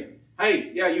saying,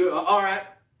 "Hey, yeah, you all right?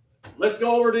 Let's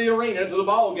go over to the arena to the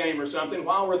ball game or something.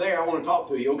 While we're there, I want to talk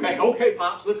to you." Okay,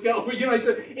 pops, let's go. He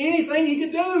said anything he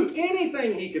could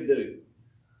do,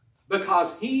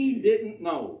 because he didn't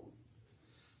know.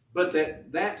 But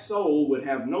that soul would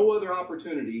have no other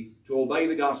opportunity to obey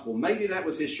the gospel. Maybe that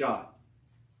was his shot.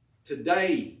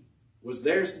 Today was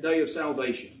their day of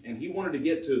salvation, and he wanted to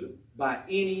get to them by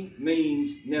any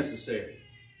means necessary.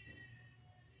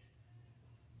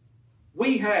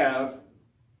 We have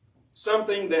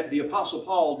something that the Apostle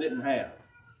Paul didn't have.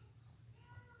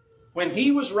 When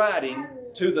he was writing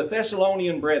to the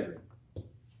Thessalonian brethren,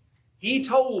 he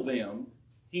told them,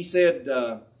 he said,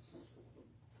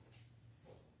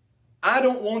 I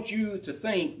don't want you to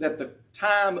think that the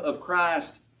time of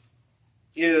Christ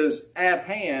is at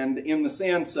hand in the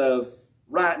sense of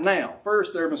right now.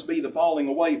 First, there must be the falling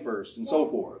away first and so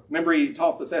forth. Remember, he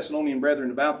taught the Thessalonian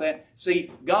brethren about that?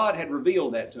 See, God had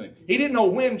revealed that to him. He didn't know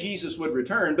when Jesus would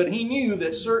return, but he knew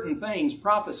that certain things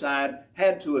prophesied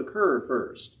had to occur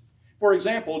first. For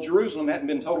example, Jerusalem hadn't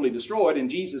been totally destroyed, and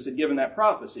Jesus had given that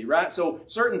prophecy, right? So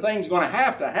certain things are going to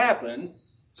happen.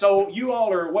 So you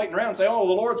all are waiting around and say, oh,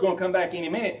 the Lord's going to come back any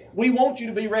minute. We want you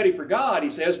to be ready for God, he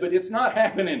says, but it's not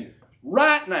happening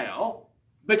right now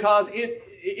because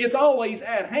it's always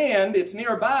at hand. It's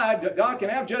nearby. God can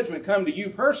have judgment come to you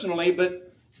personally,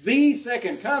 but the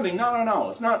second coming, no.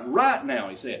 It's not right now,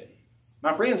 he said.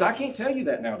 My friends, I can't tell you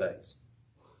that nowadays.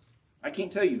 I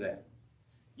can't tell you that.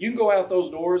 You can go out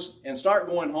those doors and start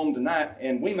going home tonight,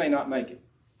 and we may not make it.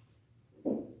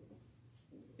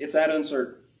 It's that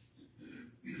uncertain.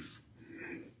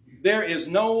 There is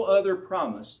no other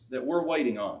promise that we're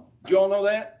waiting on. Do you all know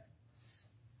that?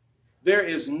 There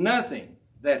is nothing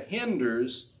that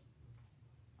hinders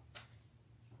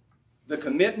the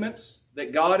commitments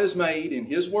that God has made in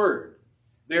His Word.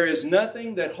 There is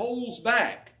nothing that holds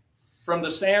back from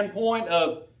the standpoint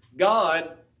of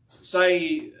God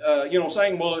saying,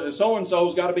 well,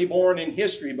 so-and-so's got to be born in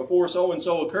history before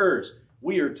so-and-so occurs.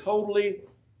 We are totally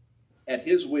at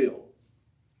His will.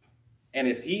 And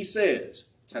if He says,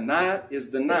 tonight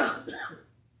is the night,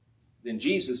 then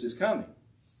Jesus is coming.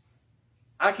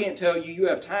 I can't tell you you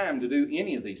have time to do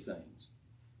any of these things.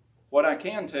 What I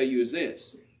can tell you is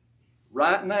this.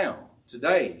 Right now,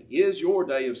 today, is your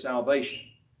day of salvation.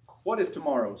 What if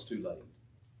tomorrow is too late?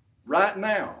 Right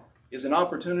now is an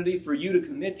opportunity for you to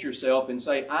commit yourself and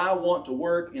say, I want to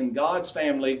work in God's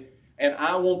family, and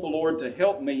I want the Lord to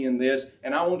help me in this,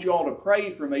 and I want you all to pray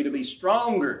for me to be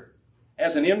stronger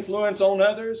as an influence on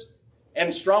others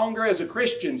and stronger as a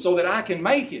Christian so that I can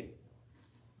make it.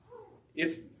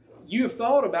 If you have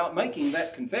thought about making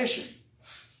that confession,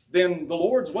 then the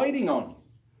Lord's waiting on you,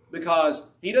 because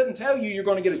He doesn't tell you you're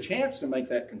going to get a chance to make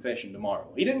that confession tomorrow.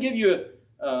 He didn't give you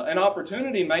an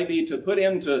opportunity maybe to put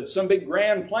into some big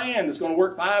grand plan that's going to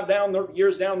work 5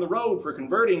 years down the road for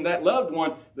converting that loved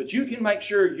one, but you can make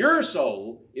sure your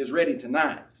soul is ready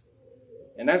tonight.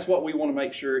 And that's what we want to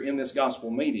make sure in this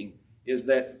gospel meeting, is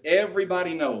that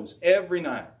everybody knows every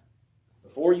night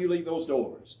before you leave those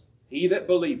doors, he that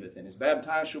believeth and is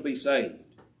baptized shall be saved.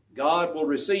 God will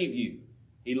receive you.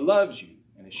 He loves you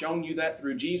and has shown you that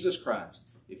through Jesus Christ.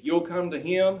 If you'll come to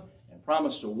Him and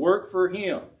promise to work for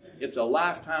Him, it's a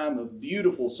lifetime of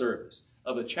beautiful service,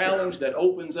 of a challenge that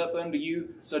opens up unto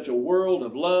you such a world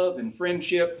of love and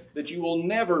friendship that you will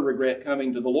never regret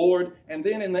coming to the Lord, and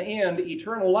then in the end,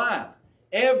 eternal life.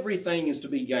 Everything is to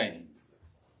be gained,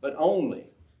 but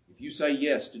only if you say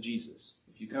yes to Jesus,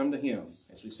 if you come to Him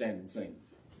as we stand and sing.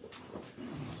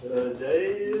 Today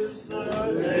is the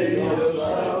day of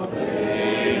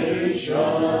salvation.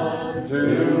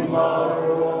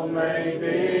 Tomorrow may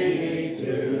be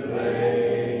too late.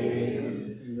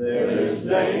 There is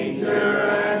danger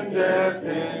and death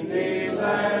in delaying,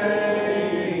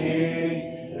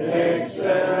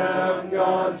 except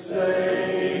God's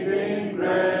saving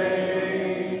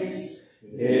grace.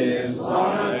 His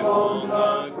life on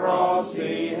the cross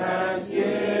He has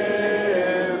given.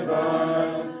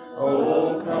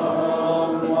 Oh,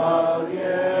 come while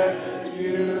yet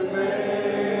you may.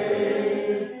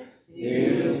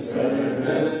 Is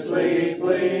earnestly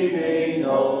pleading,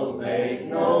 oh, make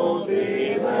no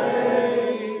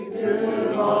delay.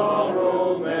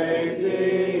 Tomorrow may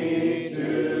be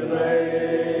too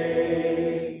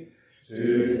late.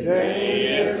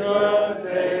 Today is the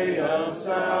day of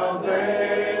salvation.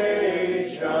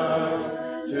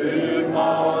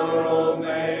 Tomorrow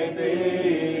may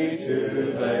be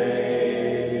too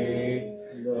late.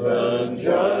 The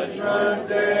judgment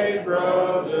day,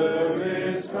 brother,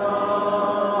 is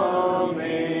coming.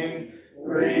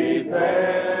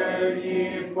 Prepare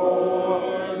ye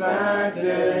for that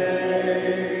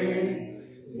day.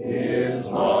 His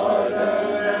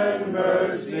pardon and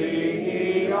mercy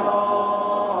He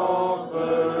offers.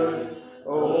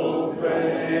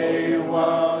 Obey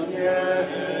while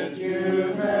yet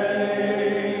you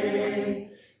may.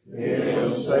 He'll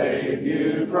save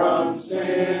you from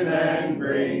sin and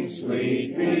bring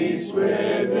sweet peace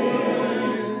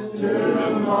within.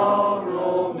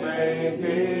 Tomorrow may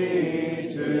be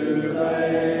too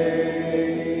late.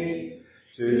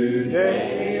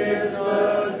 Today is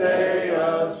the day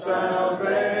of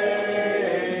salvation.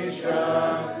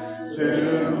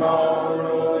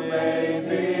 Tomorrow may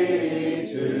be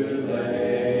too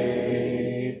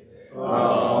late. A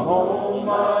home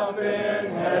up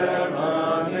in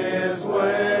heaven is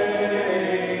waiting.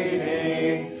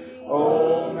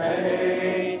 Oh,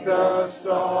 make the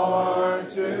start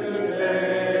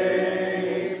today.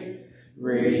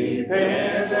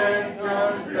 Repent and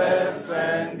confess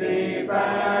and be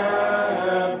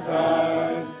baptized.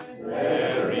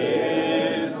 There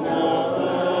is no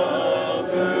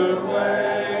other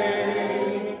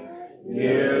way.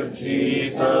 Give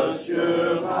Jesus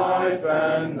your life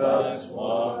and thus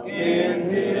walk in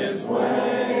His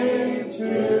way.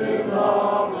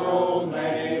 Tomorrow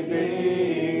may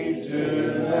be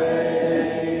too late.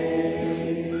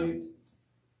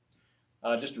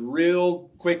 Just a real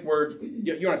quick word.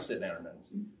 You don't have to sit down or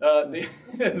nothing.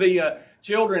 The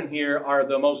children here are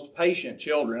the most patient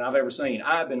children I've ever seen.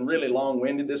 I've been really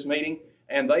long-winded this meeting,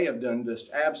 and they have done just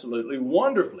absolutely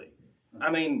wonderfully. I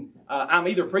mean, I'm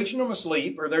either preaching them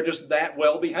asleep or they're just that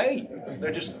well behaved. And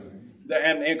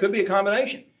it could be a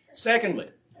combination.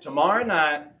 Secondly, tomorrow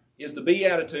night is the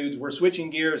Beatitudes. We're switching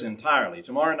gears entirely.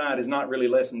 Tomorrow night is not really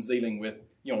lessons dealing with,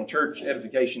 church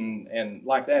edification and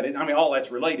like that. I mean, all that's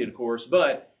related, of course,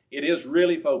 but it is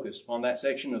really focused on that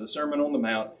section of the Sermon on the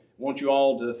Mount. I want you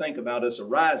all to think about us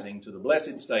arising to the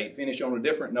blessed state, finish on a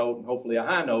different note and hopefully a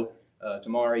high note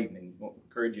tomorrow evening. We'll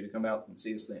encourage you to come out and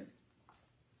see us then.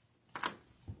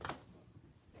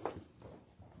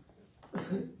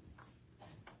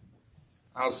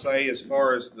 I'll say as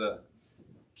far as the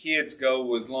kids go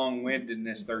with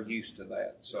long-windedness, they're used to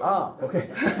that. So, okay.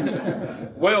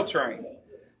 Well trained.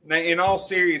 Now, in all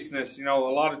seriousness, a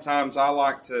lot of times I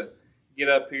like to get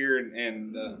up here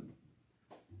and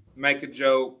make a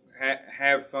joke,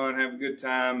 have fun, have a good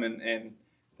time, and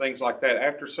things like that.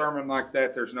 After a sermon like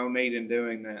that, there's no need in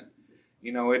doing that.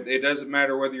 It doesn't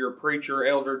matter whether you're a preacher,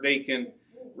 elder, deacon,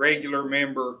 regular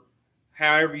member,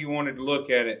 however you wanted to look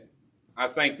at it. I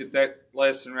think that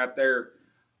lesson right there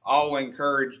all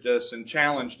encouraged us and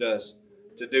challenged us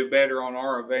to do better on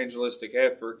our evangelistic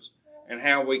efforts and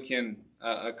how we can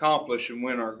accomplish and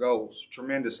win our goals.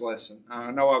 Tremendous lesson.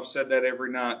 I know I've said that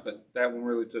every night, but that one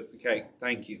really took the cake.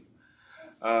 Thank you.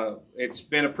 It's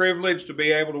been a privilege to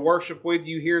be able to worship with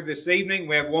you here this evening.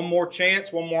 We have one more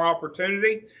chance, one more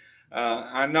opportunity.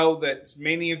 I know that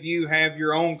many of you have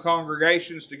your own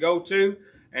congregations to go to,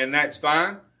 and that's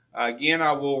fine. Again,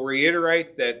 I will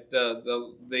reiterate that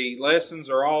the lessons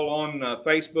are all on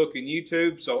Facebook and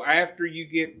YouTube. So after you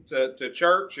get to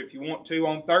church, if you want to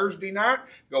on Thursday night,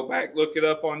 go back, look it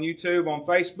up on YouTube, on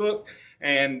Facebook,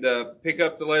 and pick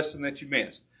up the lesson that you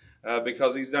missed.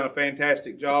 Because he's done a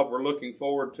fantastic job. We're looking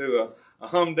forward to a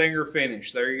humdinger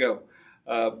finish. There you go.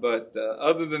 But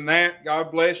other than that,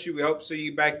 God bless you. We hope to see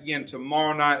you back again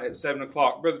tomorrow night at 7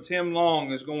 o'clock. Brother Tim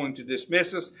Long is going to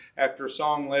dismiss us after a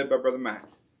song led by Brother Matt.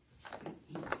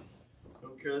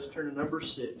 Okay, let's turn to number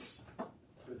 6.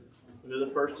 We'll do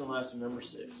the first and last of number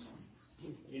 6.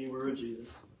 Anywhere with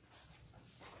Jesus.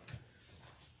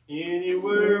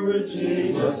 Anywhere with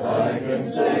Jesus I can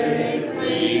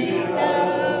safely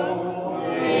go.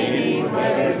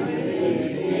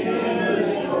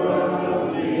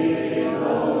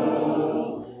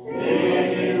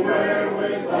 Anywhere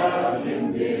without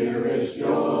Him, dearest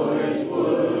joys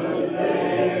would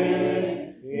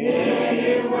fade.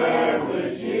 Anywhere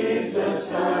with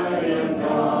Jesus I am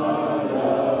not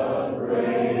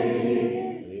afraid.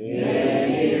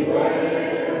 Anywhere,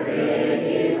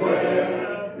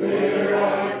 fear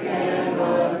I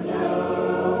cannot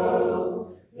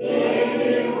know.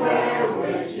 Anywhere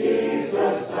with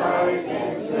Jesus I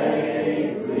can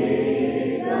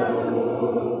safely go.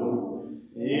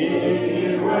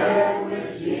 Anywhere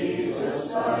with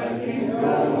Jesus I can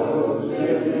go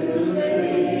to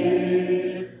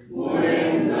sleep.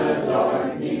 When the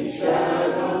darkening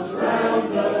shadows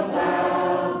round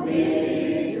about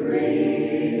me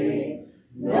creep,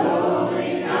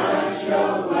 knowing I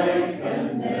shall wake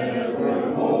and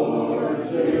never more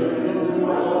to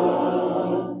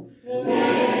roam.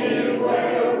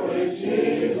 Anywhere with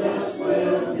Jesus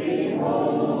will be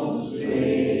home,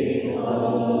 sweet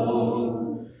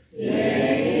home.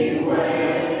 Anywhere,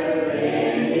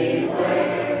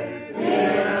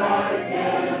 fear I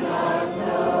cannot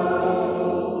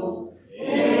know.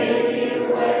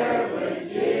 Anywhere with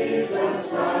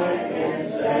Jesus I can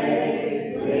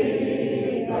safely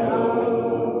go.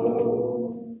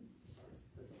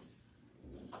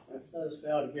 Let us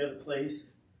bow together, please.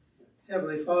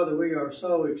 Heavenly Father, we are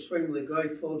so extremely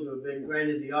grateful to have been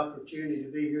granted the opportunity to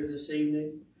be here this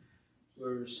evening.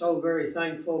 We're so very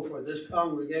thankful for this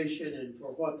congregation and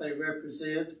for what they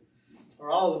represent, for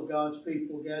all of God's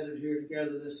people gathered here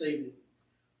together this evening.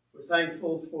 We're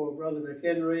thankful for Brother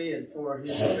McHenry and for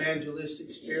his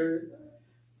evangelistic spirit.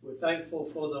 We're thankful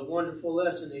for the wonderful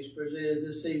lesson he's presented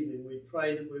this evening. We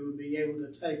pray that we would be able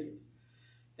to take it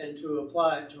and to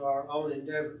apply it to our own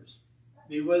endeavors.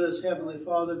 Be with us, Heavenly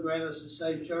Father. Grant us a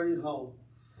safe journey home.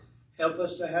 Help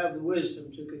us to have the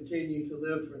wisdom to continue to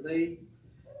live for Thee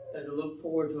and to look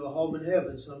forward to a home in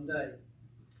heaven someday.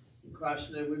 In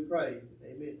Christ's name we pray.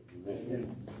 Amen.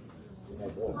 Amen.